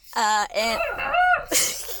 And...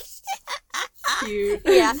 Cute.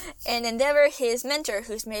 Yeah, and Endeavor his mentor,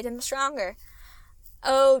 who's made him stronger.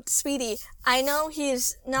 Oh, sweetie, I know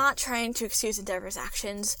he's not trying to excuse Endeavor's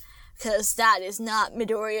actions, because that is not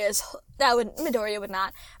Midoriya's... Midoriya would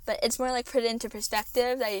not, but it's more like put it into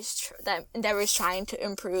perspective that that Endeavor's trying to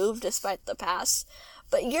improve despite the past.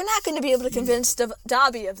 But you're not going to be able to convince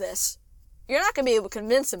Dabi of this. You're not going to be able to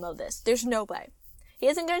convince him of this. There's no way. He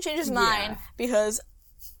isn't going to change his mind because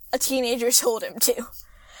a teenager told him to.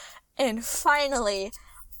 And finally,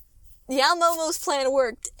 Yamamo's plan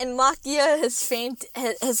worked, and Makia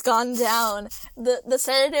has gone down. The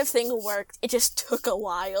sedative thing worked. It just took a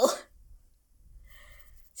while.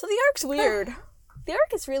 So the arc's weird. The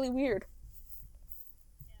arc is really weird.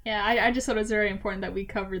 Yeah, I just thought it was very important that we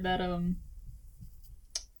covered that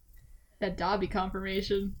that Dabi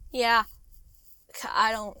confirmation. Yeah.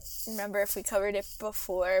 I don't remember if we covered it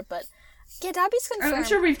before, but yeah, Dabi's confirmed.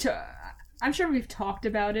 I'm sure we've talked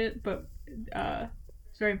about it, but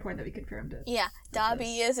it's very important that we confirmed it. Yeah,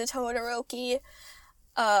 Dabi is a Todoroki.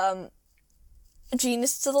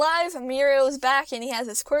 Genius is alive. Mirio is back, and he has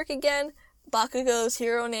his quirk again. Bakugo's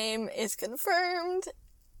hero name is confirmed,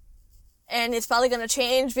 and it's probably gonna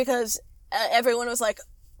change because everyone was like,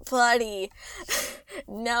 "Buddy,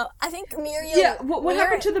 no." I think Mirio. Yeah, what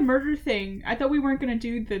happened to the murder thing? I thought we weren't gonna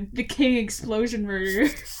do the king explosion murder.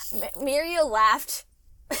 Mirio laughed.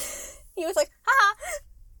 He was like, "Ha!"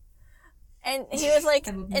 And he was like,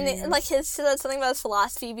 he said something about his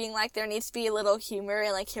philosophy being like, there needs to be a little humor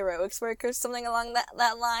in, like, heroics work or something along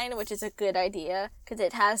that line, which is a good idea, because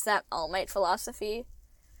it has that All Might philosophy.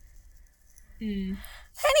 Anyway,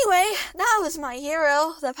 that was my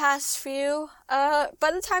hero, the past few. By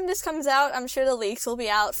the time this comes out, I'm sure the leaks will be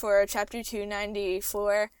out for Chapter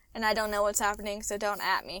 294, and I don't know what's happening, so don't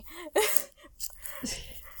at me.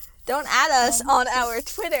 Don't at us on our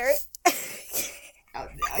Twitter.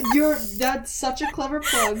 That's such a clever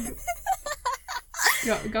plug.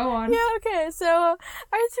 Go on. Yeah, okay, so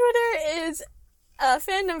our Twitter is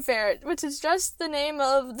FandomFare, which is just the name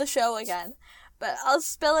of the show again. But I'll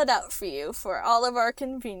spell it out for you for all of our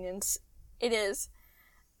convenience. It is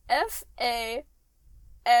FANDOM.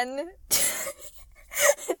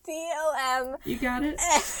 You got it?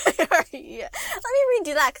 Let me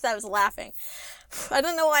redo that because I was laughing. I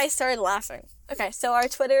don't know why I started laughing. Okay, so our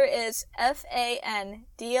Twitter is FANDOMFARE,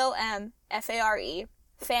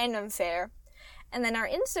 FandomFare. And then our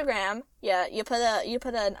Instagram, you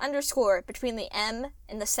put an underscore between the M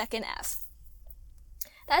and the second F.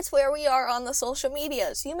 That's where we are on the social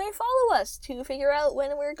medias. You may follow us to figure out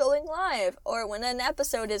when we're going live or when an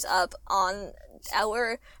episode is up on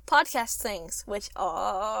our podcast things, which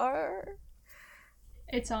are...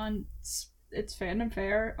 It's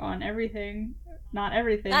FandomFare on everything. Not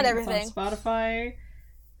everything. Not everything. It's on Spotify,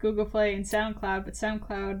 Google Play, and SoundCloud. But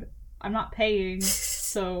SoundCloud, I'm not paying,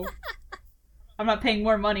 so I'm not paying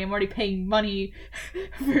more money. I'm already paying money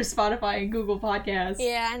for Spotify and Google Podcasts.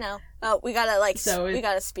 Yeah, I know. Oh, we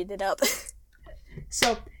gotta speed it up.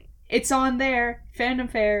 So it's on there.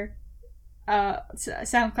 FandomFare.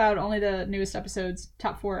 SoundCloud, only the newest episodes.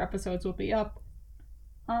 Top 4 episodes will be up.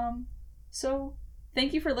 So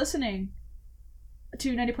thank you for listening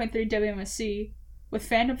to 90.3 WMSC with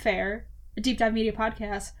FandomFare, a deep dive media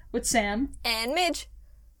podcast with Sam and Midge.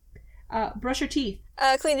 Brush your teeth.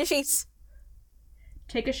 Clean your sheets.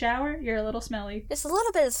 Take a shower. You're a little smelly. Just a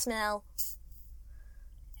little bit of smell.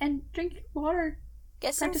 And drink water.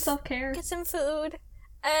 Practice self-care. Get some food.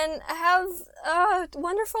 And have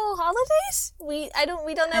wonderful holidays. We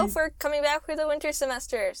don't know if we're coming back for the winter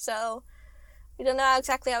semester, so we don't know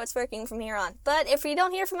exactly how it's working from here on. But if you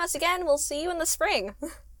don't hear from us again, we'll see you in the spring.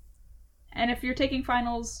 And if you're taking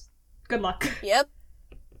finals, good luck. Yep.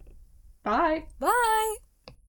 Bye. Bye.